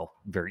NFL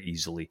very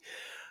easily.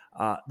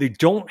 They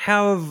don't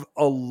have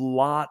a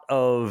lot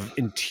of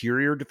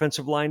interior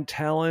defensive line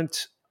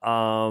talent,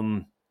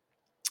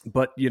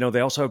 but they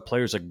also have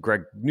players like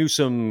Greg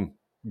Newsome,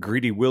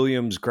 Greedy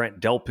Williams, Grant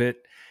Delpit,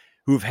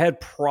 who've had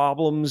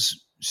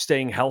problems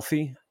staying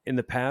healthy in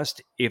the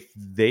past. If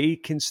they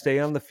can stay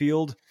on the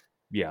field,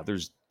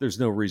 there's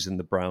no reason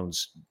the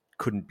Browns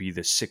couldn't be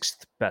the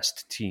 6th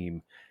best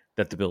team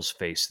that the Bills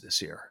face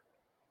this year.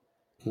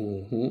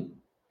 Mm-hmm.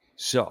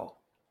 So,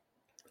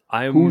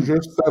 who's your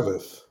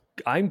 7th?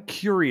 I'm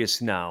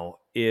curious now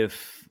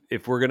if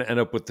we're going to end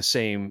up with the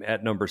same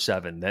at number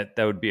 7. That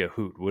would be a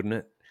hoot, wouldn't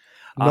it?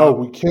 No,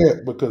 we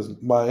can't because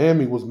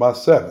Miami was my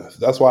 7th.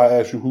 That's why I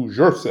asked you who's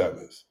your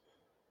 7th.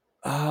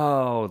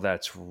 Oh,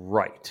 that's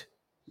right.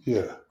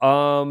 Yeah.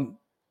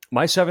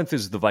 My 7th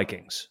is the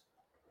Vikings.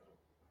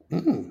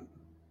 Mm.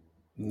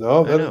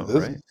 No,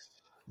 that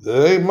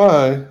ain't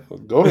mine.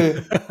 Go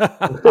ahead.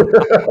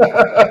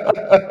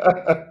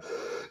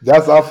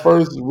 That's our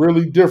first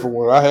really different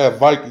one. I have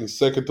Vikings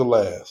second to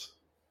last.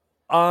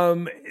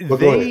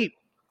 They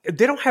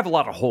don't have a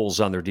lot of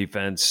holes on their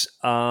defense.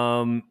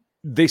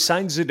 They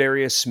signed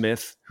Zadarius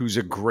Smith, who's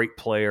a great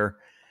player,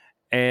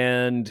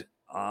 and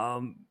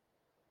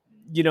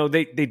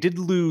they did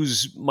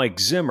lose Mike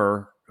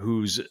Zimmer,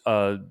 who's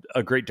a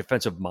great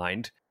defensive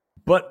mind.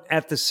 But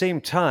at the same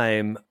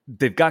time,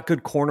 they've got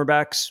good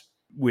cornerbacks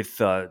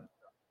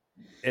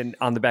and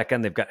on the back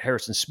end, they've got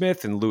Harrison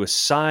Smith and Lewis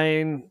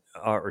Sine.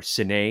 How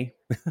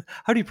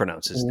do you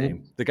pronounce his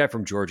name? The guy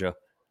from Georgia.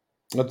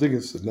 I think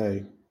it's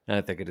Sine.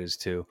 I think it is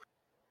too.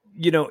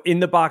 In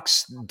the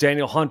box,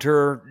 Daniel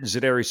Hunter,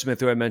 Zadarius Smith,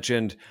 who I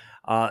mentioned,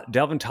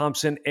 Dalvin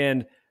Thompson,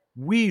 and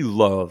we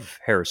love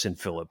Harrison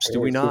Phillips, do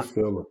we not?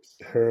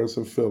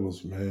 Harrison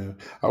Phillips, man.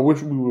 I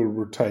wish we would have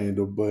retained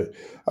him, but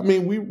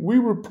we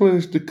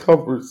replenished the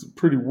covers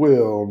pretty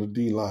well on the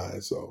D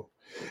line. So,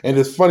 and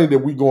it's funny that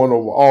we going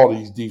over all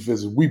these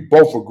defenses. We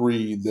both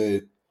agreed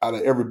that out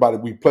of everybody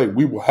we play,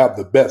 we will have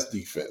the best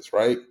defense,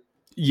 right?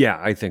 Yeah,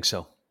 I think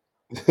so.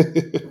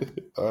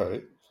 All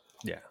right.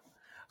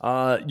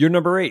 Yeah. You're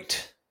number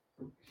 8.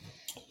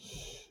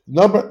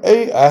 Number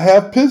 8, I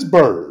have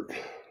Pittsburgh.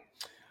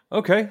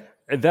 Okay.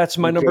 That's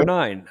my number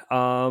 9.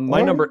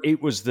 My number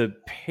 8 was the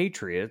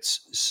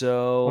Patriots.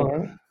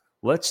 So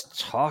let's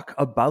talk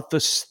about the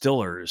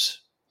Steelers.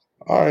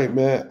 All right,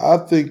 man. I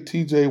think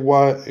TJ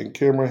Watt and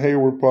Cameron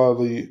Hayward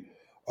probably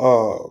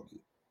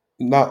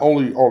not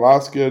only on our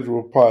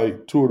schedule, probably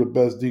 2 of the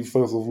best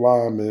defensive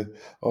linemen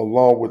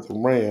along with the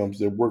Rams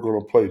that we're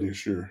going to play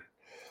this year.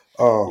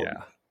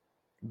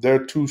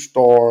 They're 2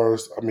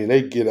 stars. I mean,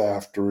 they get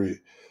after it.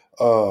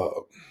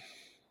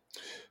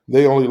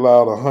 They only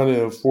allowed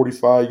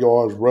 145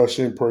 yards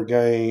rushing per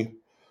game.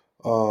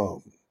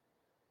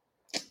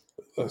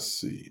 Let's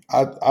see.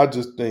 I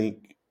just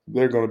think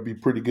they're going to be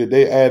pretty good.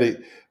 They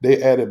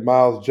added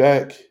Miles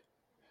Jack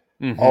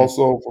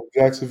also from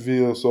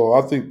Jacksonville, so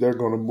I think they're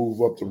going to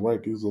move up the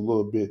rankings a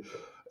little bit.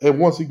 And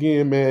once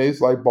again, man,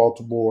 it's like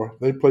Baltimore.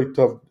 They play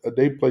tough.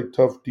 They play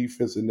tough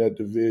defense in that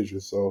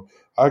division. So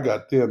I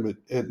got them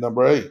at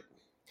number 8.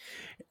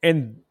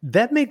 And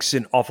that makes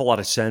an awful lot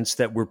of sense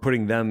that we're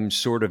putting them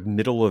sort of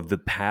middle of the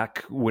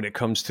pack when it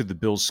comes to the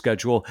Bills'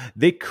 schedule.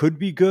 They could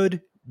be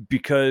good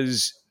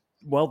because,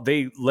 well,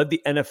 they led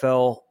the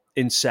NFL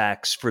in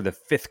sacks for the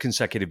 5th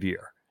consecutive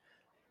year.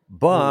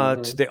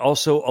 But they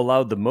also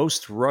allowed the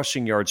most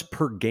rushing yards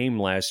per game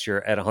last year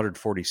at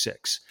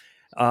 146.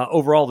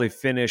 Overall, they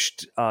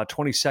finished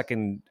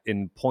 22nd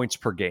in points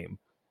per game.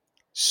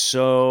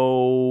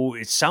 So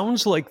it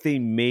sounds like they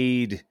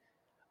made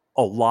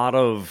a lot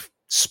of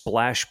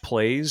splash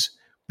plays,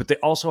 but they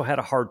also had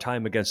a hard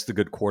time against the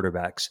good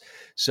quarterbacks.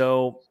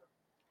 So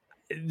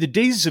the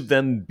days of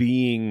them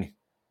being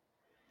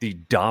the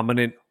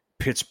dominant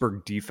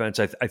Pittsburgh defense,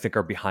 I think,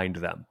 are behind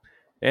them.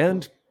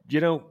 And,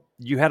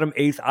 you had them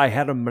 8th, I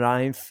had them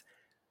 9th.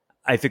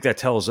 I think that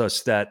tells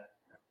us that,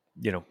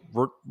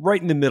 we're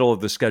right in the middle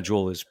of the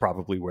schedule is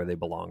probably where they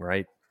belong,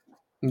 right?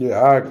 Yeah,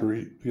 I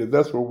agree. Yeah,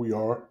 that's where we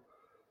are.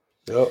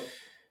 Yep.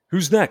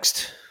 Who's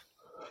next?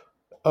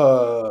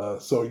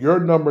 So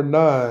your number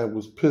 9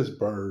 was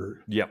Pittsburgh.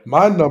 Yep.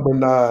 My number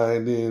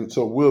 9, then,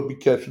 so we'll be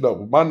catching up.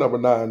 My number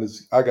 9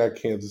 is I got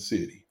Kansas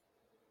City.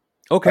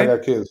 Okay. I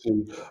got Kansas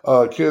City.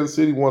 Kansas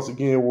City, once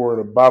again, were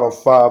in the bottom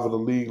 5 of the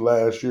league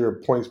last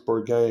year, points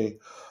per game.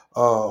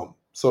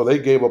 So they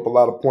gave up a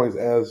lot of points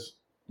as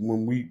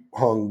when we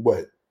hung,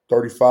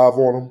 35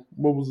 on them?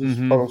 What was the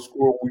final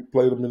score? We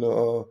played them in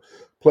the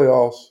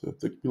playoffs. I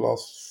think we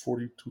lost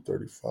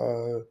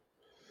 42-35.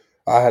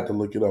 I had to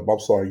look it up. I'm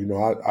sorry.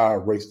 I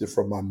erased it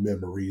from my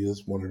memory.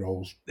 It's one of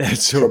those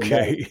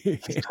traumatic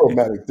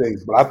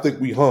things. But I think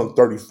we hung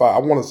 35. I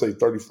want to say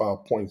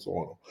 35 points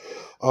on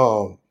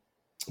them.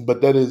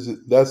 But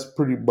that's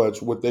pretty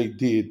much what they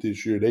did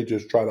this year. They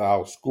just try to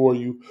outscore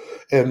you.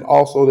 And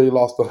also they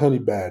lost the Honey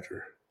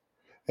Badger.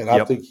 And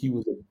I think he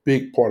was a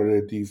big part of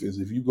their defense.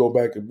 If you go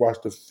back and watch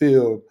the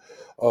film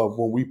of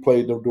when we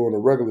played them during the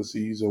regular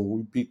season,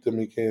 we beat them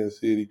in Kansas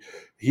City,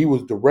 he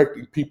was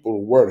directing people to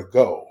where to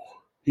go.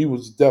 He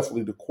was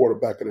definitely the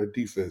quarterback of their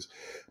defense.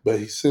 But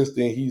since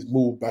then, he's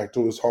moved back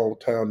to his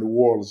hometown, New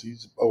Orleans.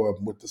 He's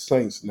with the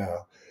Saints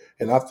now.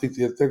 And I think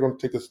that they're going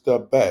to take a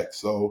step back.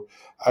 So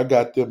I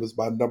got them as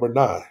my number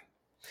 9.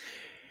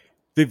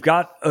 They've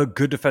got a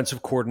good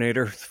defensive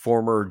coordinator,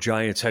 former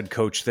Giants head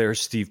coach there,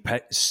 Steve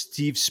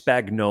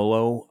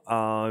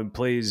Spagnuolo.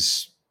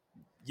 Plays,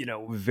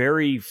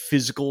 very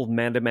physical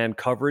man-to-man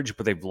coverage,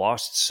 but they've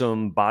lost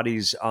some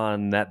bodies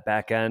on that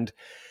back end.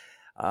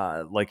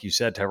 Like you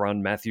said,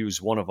 Tyrann Mathieu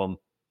is one of them.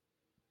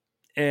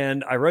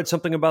 And I read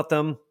something about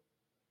them.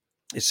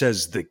 It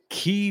says the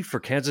key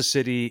for Kansas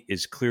City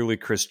is clearly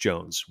Chris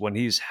Jones. When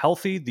he's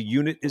healthy, the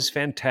unit is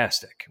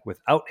fantastic.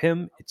 Without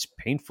him, it's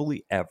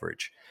painfully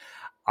average.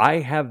 I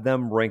have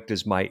them ranked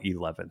as my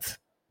 11th.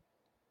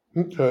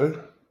 Okay.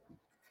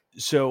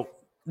 So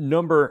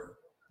number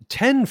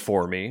 10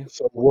 for me.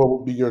 So what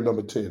would be your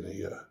number 10?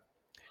 Yeah.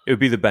 It would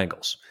be the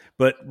Bengals.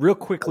 But real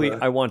quickly,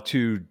 I want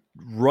to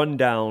run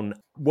down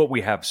what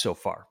we have so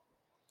far.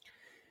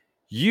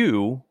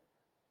 You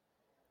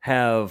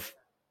have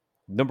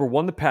number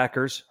 1, the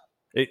Packers,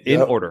 in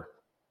order.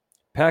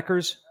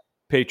 Packers,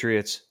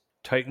 Patriots,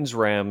 Titans,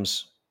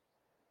 Rams,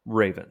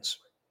 Ravens.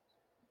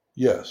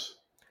 Yes.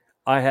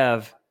 I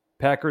have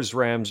Packers,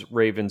 Rams,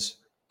 Ravens,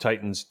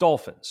 Titans,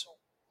 Dolphins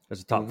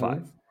as a top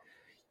 5.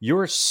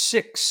 Your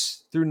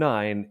 6 through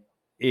 9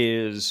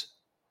 is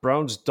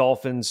Browns,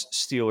 Dolphins,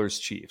 Steelers,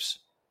 Chiefs.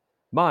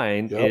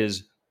 Mine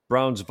is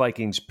Browns,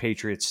 Vikings,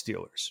 Patriots,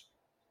 Steelers.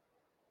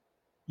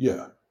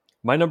 Yeah.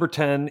 My number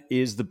 10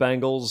 is the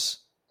Bengals.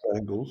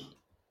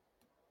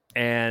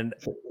 And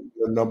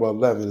your number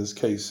 11 is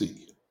KC.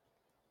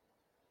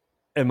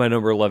 And my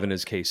number 11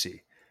 is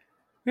KC.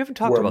 We haven't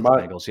talked about the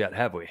Bengals yet,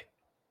 have we?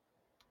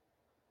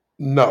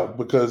 No,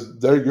 because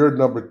they're your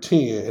number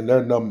 10 and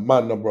they're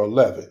my number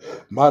 11.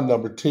 My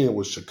number 10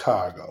 was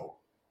Chicago.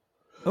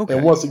 Okay.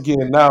 And once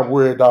again, now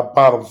we're at our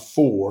bottom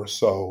 4.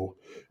 So,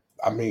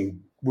 I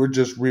mean, we're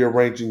just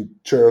rearranging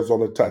chairs on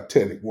the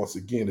Titanic once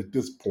again at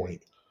this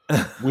point.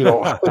 We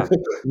don't.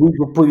 We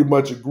can pretty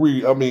much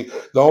agree. I mean,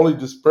 the only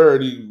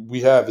disparity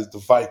we have is the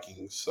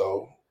Vikings.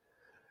 So,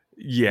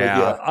 but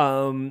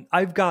yeah,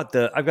 I've got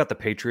the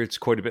Patriots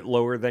quite a bit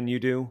lower than you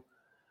do,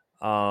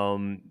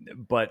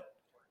 but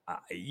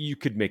you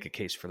could make a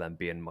case for them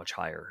being much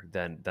higher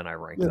than I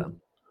rank yeah,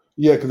 them.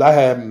 yeah. Because I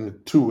had them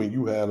at 2 and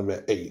you had them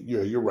at 8.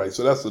 Yeah, you're right.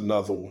 So that's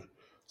another one.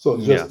 So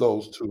Yeah, just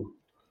those two.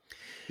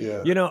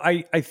 Yeah.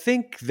 I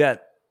think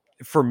that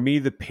for me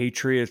the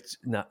Patriots.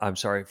 No, I'm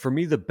sorry. For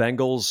me, the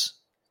Bengals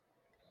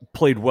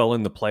played well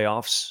in the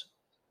playoffs,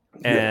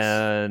 Yes.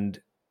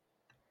 and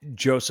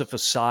Joseph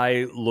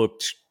Asai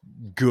looked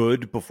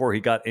good before he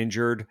got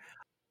injured.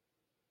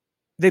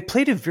 They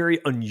played a very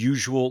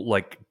unusual,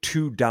 like,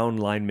 2 down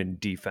lineman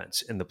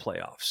defense in the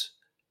playoffs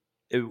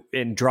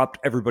and dropped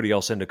everybody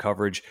else into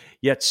coverage.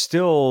 Yet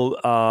still,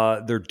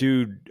 their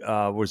dude,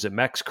 was it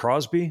Max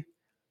Crosby,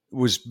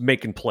 was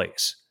making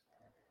plays.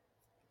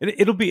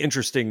 It'll be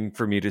interesting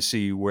for me to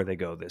see where they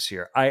go this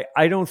year.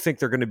 I don't think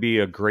they're going to be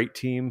a great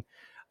team.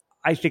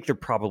 I think they're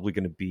probably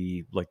going to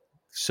be like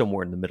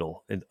somewhere in the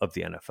middle of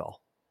the NFL.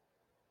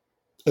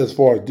 As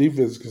far as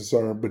defense is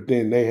concerned, but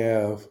then they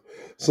have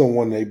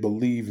someone they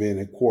believe in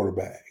at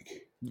quarterback.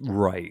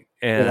 Right.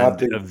 And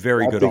And a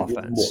very good it's more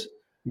offense.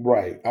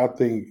 right. I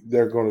think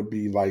they're going to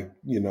be like,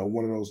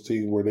 one of those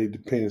teams where they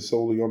depend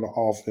solely on the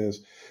offense.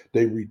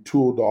 They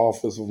retooled the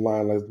offensive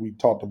line as we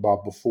talked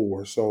about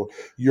before. So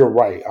you're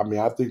right. I mean,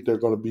 I think they're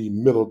going to be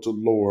middle to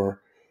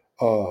lower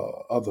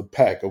of the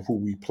pack of who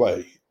we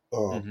play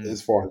Mm-hmm.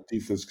 as far as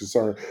defense is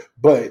concerned.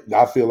 But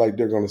I feel like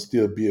they're going to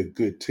still be a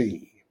good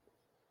team.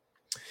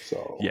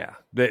 So, Yeah,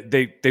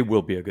 they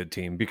will be a good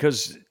team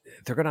because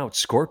they're going to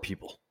outscore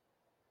people.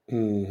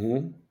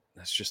 mm-hmm.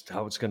 That's just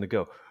how it's going to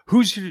go.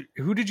 Who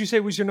did you say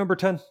was your number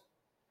 10?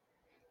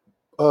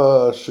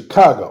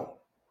 Chicago.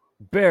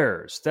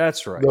 Bears.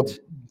 That's right.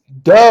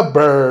 The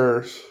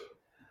Bears.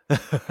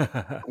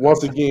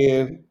 Once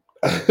again,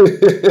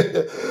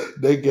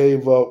 they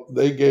gave up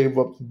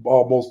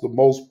almost the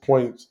most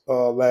points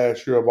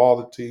last year of all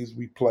the teams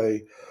we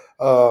play.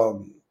 I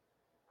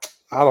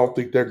don't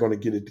think they're going to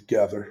get it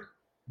together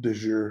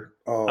this year.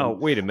 Oh,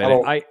 wait a I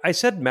minute. don't. I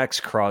said Max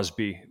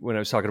Crosby when I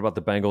was talking about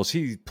the Bengals.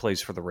 He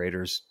plays for the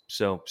Raiders.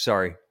 So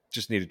sorry.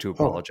 Just needed to Oh,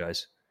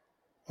 apologize.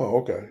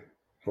 okay,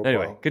 no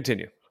Anyway, problem.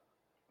 continue.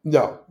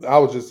 No, I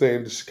was just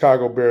saying the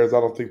Chicago Bears. I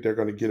don't think they're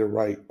going to get it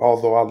right.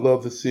 Although I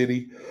love the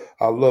city,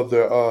 I love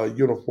their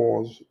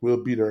uniforms.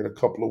 We'll be there in a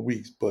couple of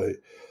weeks, but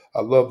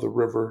I love the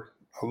river.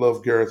 I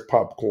love Garrett's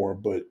popcorn.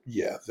 But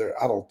yeah,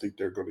 I don't think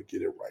they're going to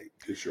get it right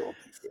this year on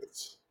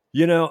defense.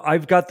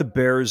 I've got the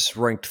Bears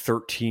ranked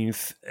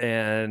 13th,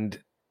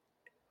 and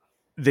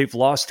they've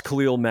lost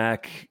Khalil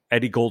Mack,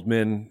 Eddie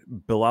Goldman,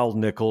 Bilal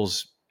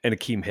Nichols, and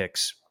Akeem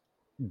Hicks.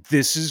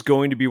 This is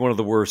going to be one of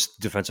the worst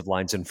defensive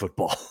lines in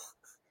football.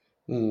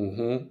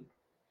 Mm-hmm.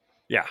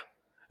 Yeah.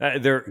 Yeah.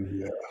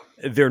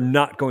 They're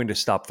not going to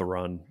stop the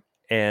run,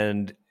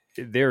 and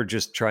they're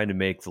just trying to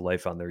make the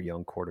life on their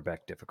young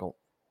quarterback difficult.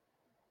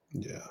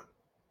 Yeah.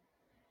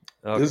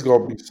 Okay. It's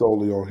going to be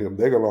solely on him.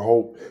 They're going to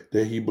hope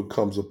that he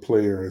becomes a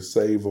player and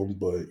save him.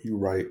 But you're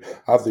right.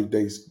 I think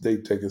they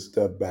take a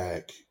step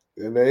back.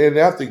 And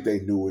I think they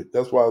knew it.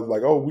 That's why I was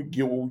like, oh, we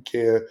get what we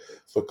can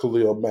for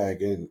Khalil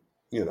Mack. And,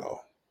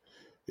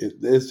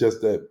 it's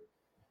just that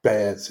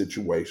bad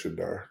situation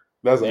there.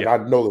 And Yeah. I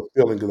know the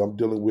feeling because I'm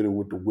dealing with it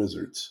with the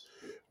Wizards,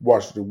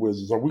 Washington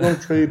Wizards. Are we going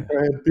to trade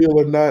Brad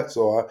Bill or not?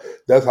 So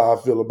that's how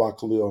I feel about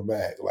Khalil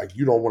Mack. Like,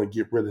 you don't want to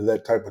get rid of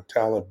that type of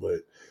talent, but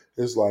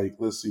it's like,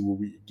 let's see what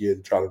we can get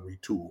and try to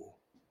retool.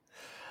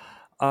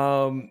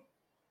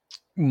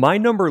 My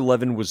number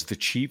 11 was the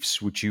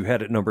Chiefs, which you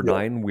had at number Yeah.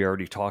 9. We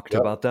already talked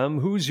Yep. about them.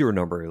 Who's your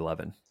number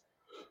 11?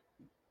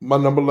 My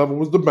number 11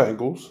 was the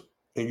Bengals,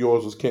 and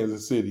yours was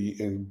Kansas City,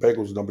 and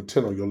Bengals number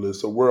 10 on your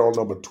list. So we're on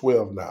number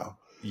 12 now.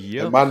 And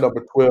Yep. my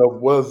number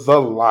 12 was the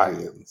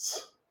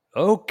Lions.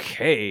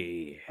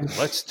 Okay.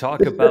 Let's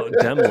talk about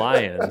them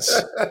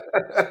Lions.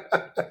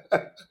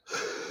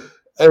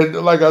 And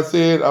like I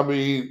said, I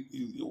mean,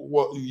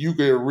 you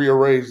can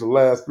rearrange the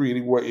last 3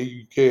 any way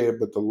you can,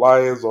 but the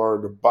Lions are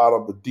at the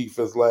bottom of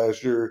defense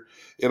last year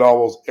in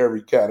almost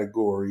every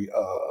category.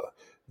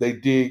 They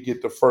did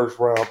get the first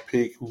round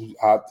pick, who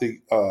I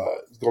think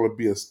is going to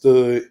be a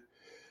stud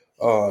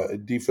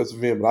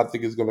defensive end, but I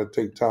think it's going to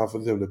take time for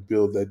them to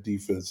build that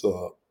defense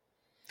up.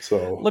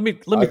 So Let me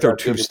I throw got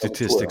 2 them at number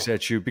statistics 12.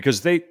 at you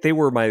because they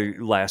were my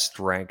last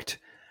ranked.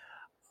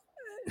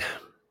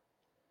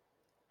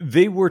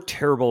 They were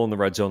terrible in the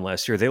red zone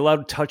last year. They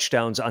allowed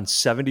touchdowns on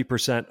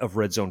 70% of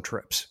red zone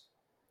trips.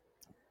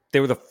 They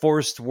were the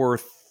fourth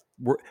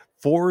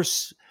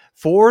worst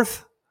third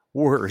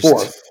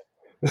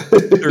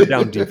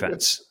down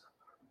defense.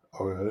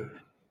 Okay.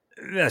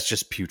 That's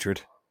just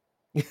putrid.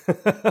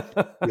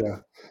 Yeah,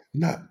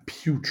 not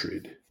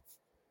putrid.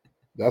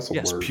 That's a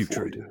Yes, word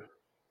putrid. for you.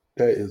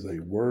 That is a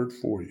word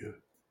for you.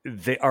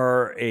 They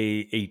are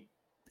a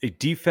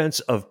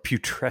defense of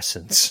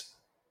putrescence.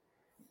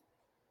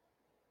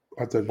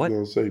 I thought you were What?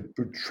 going to say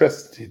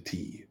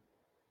putrescity.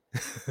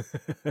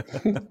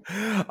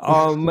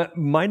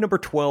 My number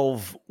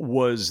 12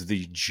 was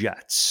the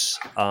Jets.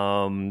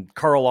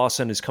 Carl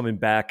Lawson is coming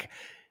back.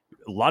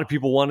 A lot of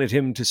people wanted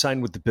him to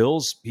sign with the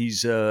Bills.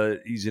 He's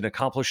an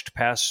accomplished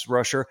pass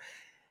rusher.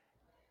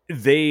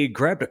 They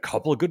grabbed a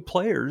couple of good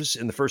players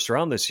in the first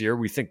round this year.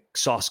 We think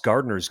Sauce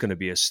Gardner is going to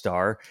be a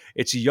star.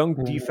 It's a young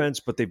defense,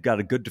 but they've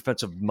got a good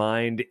defensive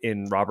mind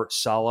in Robert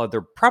Saleh.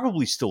 They're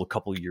probably still a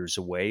couple of years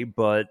away,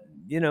 but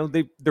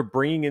they're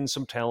bringing in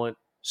some talent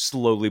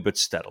slowly but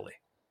steadily.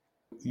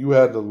 You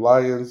had the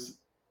Lions.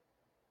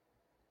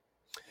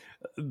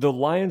 The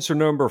Lions are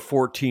number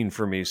 14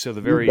 for me, so the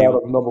very you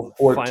got them number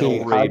 14.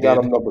 final I got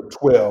rated. them number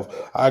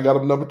 12. I got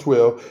them number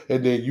 12,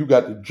 and then you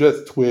got the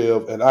Jets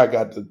 12, and I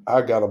got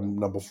them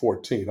number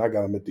 14. I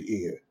got them at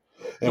the end.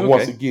 And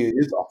once again,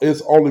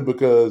 it's only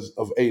because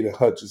of Aiden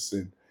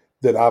Hutchinson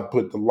that I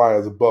put the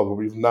Lions above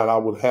them. If not, I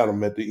would have had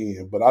them at the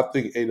end. But I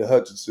think Aiden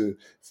Hutchinson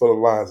for the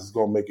Lions is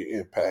going to make an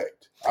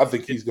impact. I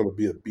think he's going to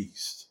be a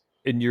beast.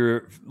 And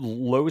your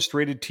lowest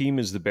rated team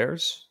is the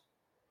Bears?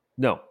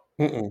 No.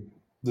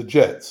 The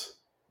Jets.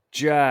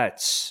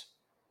 Jets.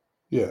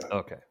 Yeah.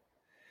 Okay.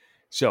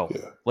 So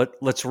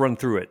let's run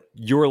through it.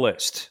 Your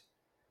list.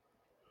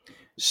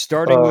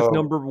 Starting with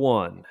number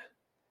 1.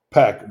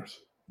 Packers.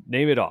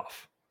 Name it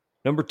off.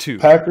 Number 2.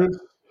 Packers.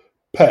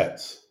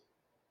 Pats.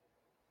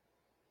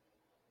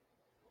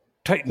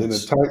 Titans.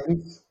 Then the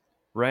Titans.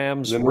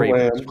 Rams. Then the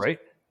Ravens, Rams. right?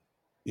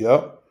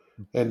 Yep.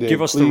 And then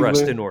give us the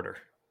rest in order.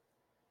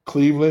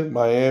 Cleveland,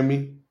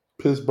 Miami,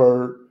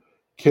 Pittsburgh,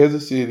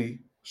 Kansas City,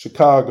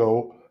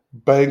 Chicago,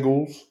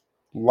 Bengals,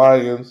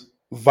 Lions,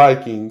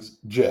 Vikings,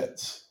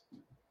 Jets.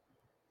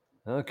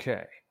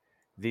 Okay.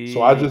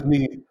 So I just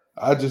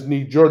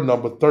need your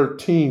number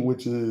 13,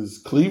 which is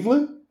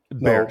Cleveland?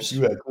 Bears.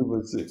 No, you had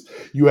Cleveland 6.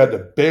 You had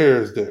the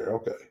Bears there.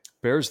 Okay.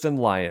 Bears then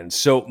Lions.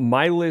 So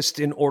my list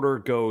in order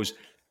goes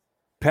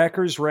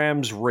Packers,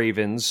 Rams,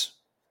 Ravens,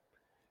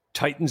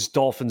 Titans,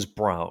 Dolphins,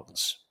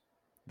 Browns.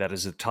 That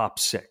is the top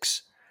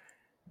 6.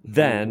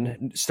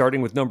 Then,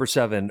 starting with number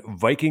 7,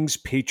 Vikings,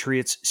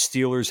 Patriots,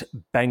 Steelers,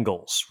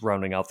 Bengals,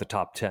 rounding out the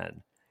top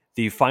 10.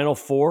 The final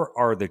 4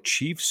 are the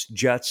Chiefs,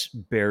 Jets,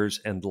 Bears,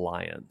 and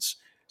Lions.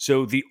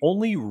 So the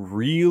only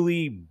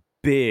really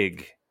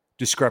big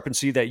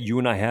discrepancy that you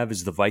and I have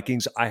is the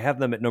Vikings. I have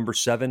them at number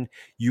 7.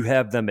 You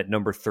have them at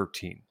number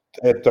 13.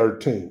 At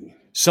 13.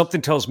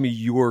 Something tells me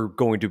you're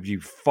going to be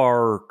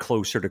far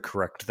closer to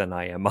correct than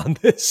I am on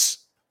this.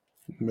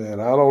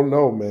 Man, I don't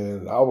know,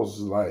 man. I was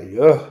like,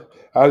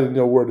 I didn't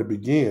know where to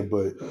begin.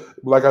 But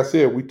like I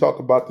said, we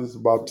talked about this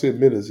about 10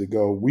 minutes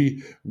ago.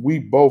 We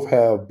both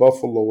have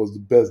Buffalo as the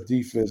best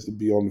defense to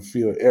be on the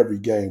field every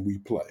game we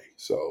play.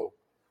 So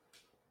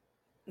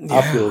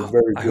I feel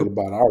very good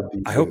about our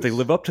defense. I hope they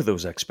live up to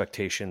those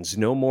expectations.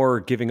 No more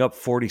giving up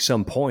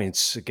 40-some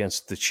points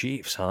against the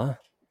Chiefs, huh?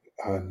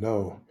 I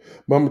know.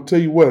 But I'm going to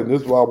tell you what, and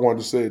this is what I wanted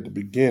to say at the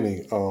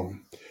beginning,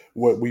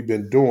 what we've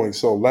been doing.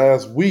 So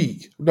last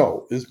week,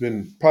 it's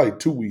been probably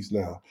 2 weeks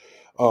now,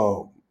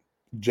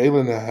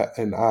 Jalen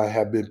and I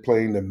have been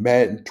playing the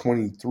Madden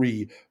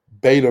 23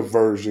 beta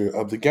version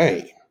of the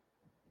game.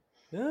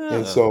 Yeah.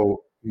 And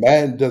so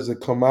Madden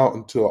doesn't come out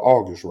until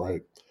August,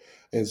 right?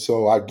 And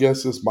so I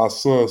guess it's my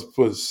sons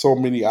put so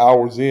many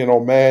hours in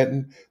on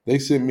Madden. They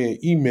sent me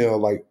an email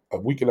like a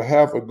week and a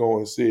half ago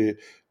and said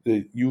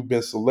that you've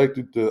been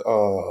selected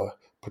to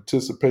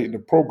participate in the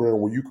program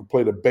where you can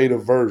play the beta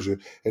version.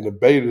 And the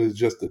beta is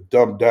just a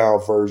dumbed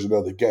down version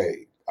of the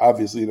game.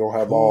 Obviously, you don't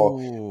have all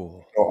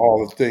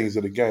the things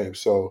of the game.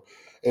 So,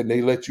 and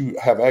they let you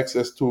have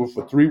access to it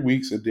for 3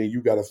 weeks, and then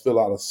you got to fill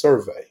out a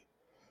survey.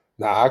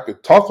 Now, I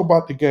could talk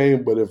about the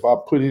game, but if I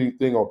put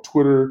anything on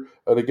Twitter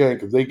of the game,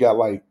 because they got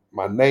like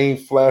my name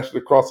flashed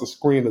across the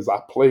screen as I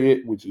play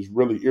it, which is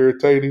really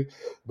irritating.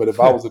 But if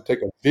I was to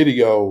take a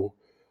video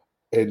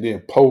and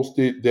then post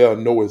it, they'll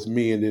know it's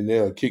me, and then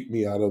they'll kick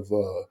me out of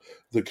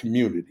the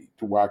community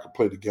to where I can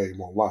play the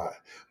game online.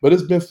 But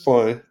it's been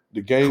fun.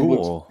 The game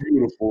looks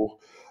beautiful.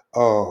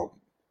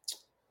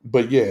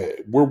 But yeah,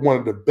 we're one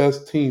of the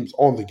best teams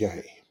on the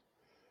game.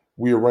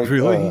 We are ranked.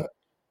 Really?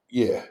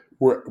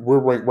 We're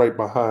ranked right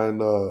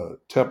behind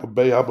Tampa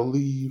Bay, I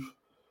believe.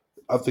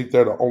 I think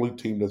they're the only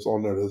team that's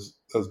on there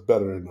that's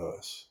better than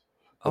us.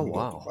 Oh,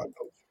 wow. My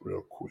notes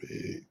real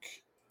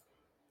quick.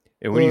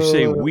 And when you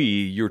say we,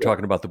 you're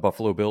talking about the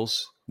Buffalo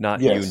Bills,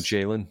 not you and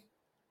Jalen?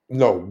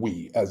 No,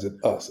 we, as in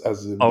us.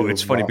 As in Bills,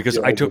 it's funny because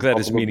I took that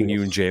as meaning Bills.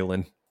 You and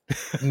Jalen.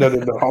 No.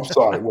 I'm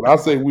sorry. When I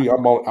say we,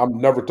 I'm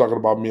never talking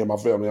about me and my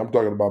family. I'm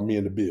talking about me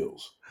and the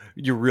Bills.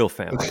 Your real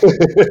family.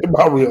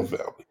 My real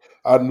family.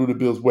 I knew the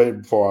Bills way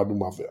before I knew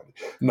my family.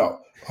 No.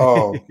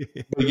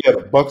 But yeah,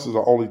 the Bucks are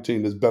the only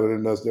team that's better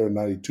than us. They're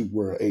 92.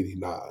 We're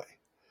 89.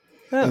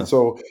 Yeah. And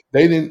so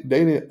they didn't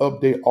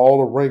update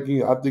all the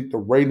rankings. I think the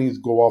ratings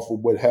go off of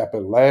what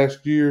happened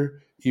last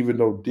year, even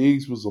though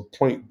Diggs was a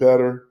point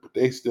better, but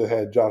they still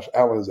had Josh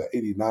Allen's at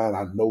 89.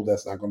 I know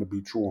that's not going to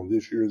be true on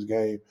this year's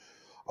game.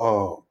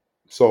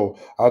 So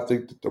I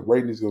think that the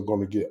ratings are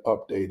going to get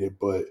updated.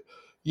 But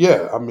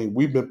Yeah, I mean,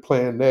 we've been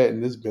playing that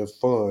and it's been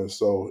fun.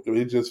 So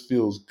it just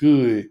feels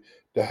good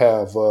to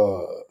have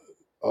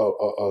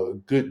a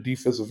good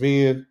defensive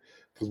end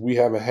because we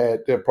haven't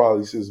had that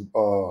probably since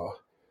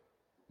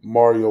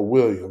Mario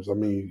Williams. I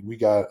mean, we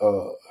got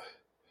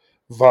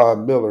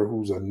Von Miller,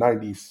 who's a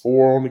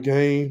 94 on the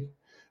game.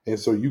 And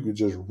so you could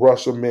just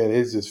rush him, man.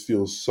 It just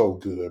feels so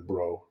good,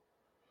 bro.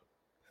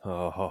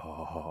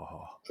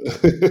 Oh.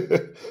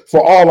 For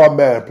all our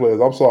Madden players.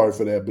 I'm sorry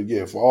for that, but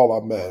yeah, for all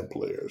our Madden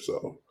players.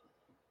 So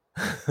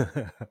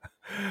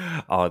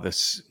oh,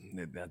 that's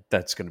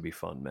going to be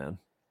fun, man.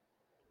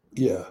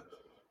 Yeah.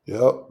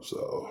 Yep.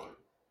 So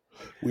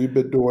we've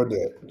been doing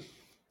that.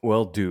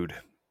 Well, dude,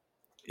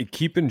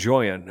 keep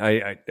enjoying.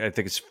 I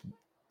think it's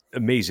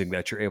amazing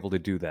that you're able to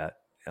do that.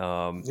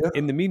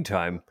 In the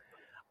meantime,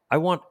 I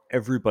want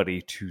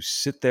everybody to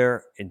sit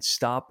there and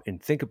stop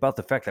and think about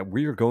the fact that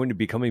we are going to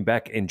be coming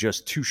back in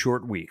just 2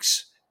 short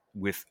weeks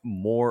with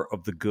more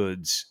of the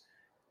goods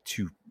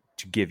to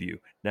give you.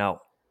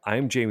 Now,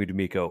 I'm Jamie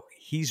D'Amico.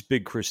 He's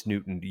Big Chris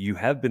Newton. You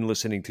have been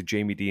listening to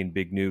Jamie D and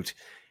Big Newt.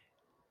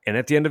 And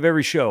at the end of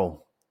every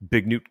show,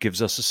 Big Newt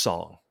gives us a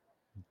song.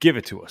 Give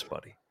it to us,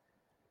 buddy.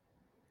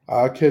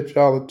 I'll catch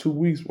y'all in 2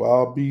 weeks while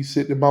I'll be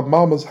sitting in my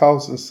mama's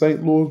house in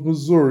St. Louis,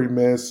 Missouri,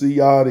 man. See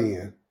y'all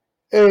then.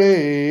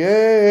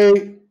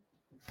 Hey.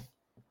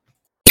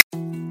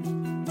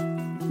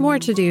 More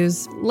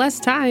to-dos,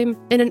 less time,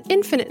 and an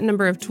infinite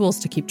number of tools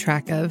to keep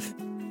track of.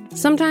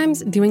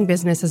 Sometimes doing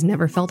business has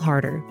never felt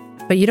harder,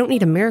 but you don't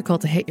need a miracle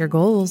to hit your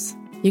goals.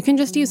 You can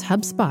just use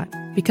HubSpot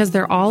because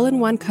their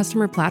all-in-one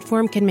customer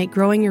platform can make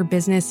growing your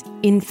business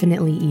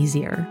infinitely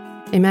easier.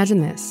 Imagine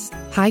this: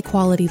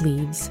 high-quality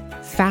leads,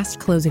 fast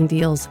closing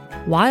deals,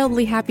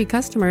 wildly happy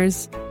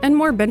customers, and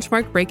more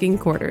benchmark-breaking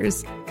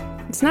quarters.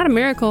 It's not a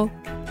miracle,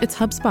 it's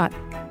HubSpot.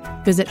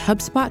 Visit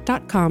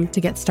HubSpot.com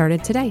to get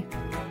started today.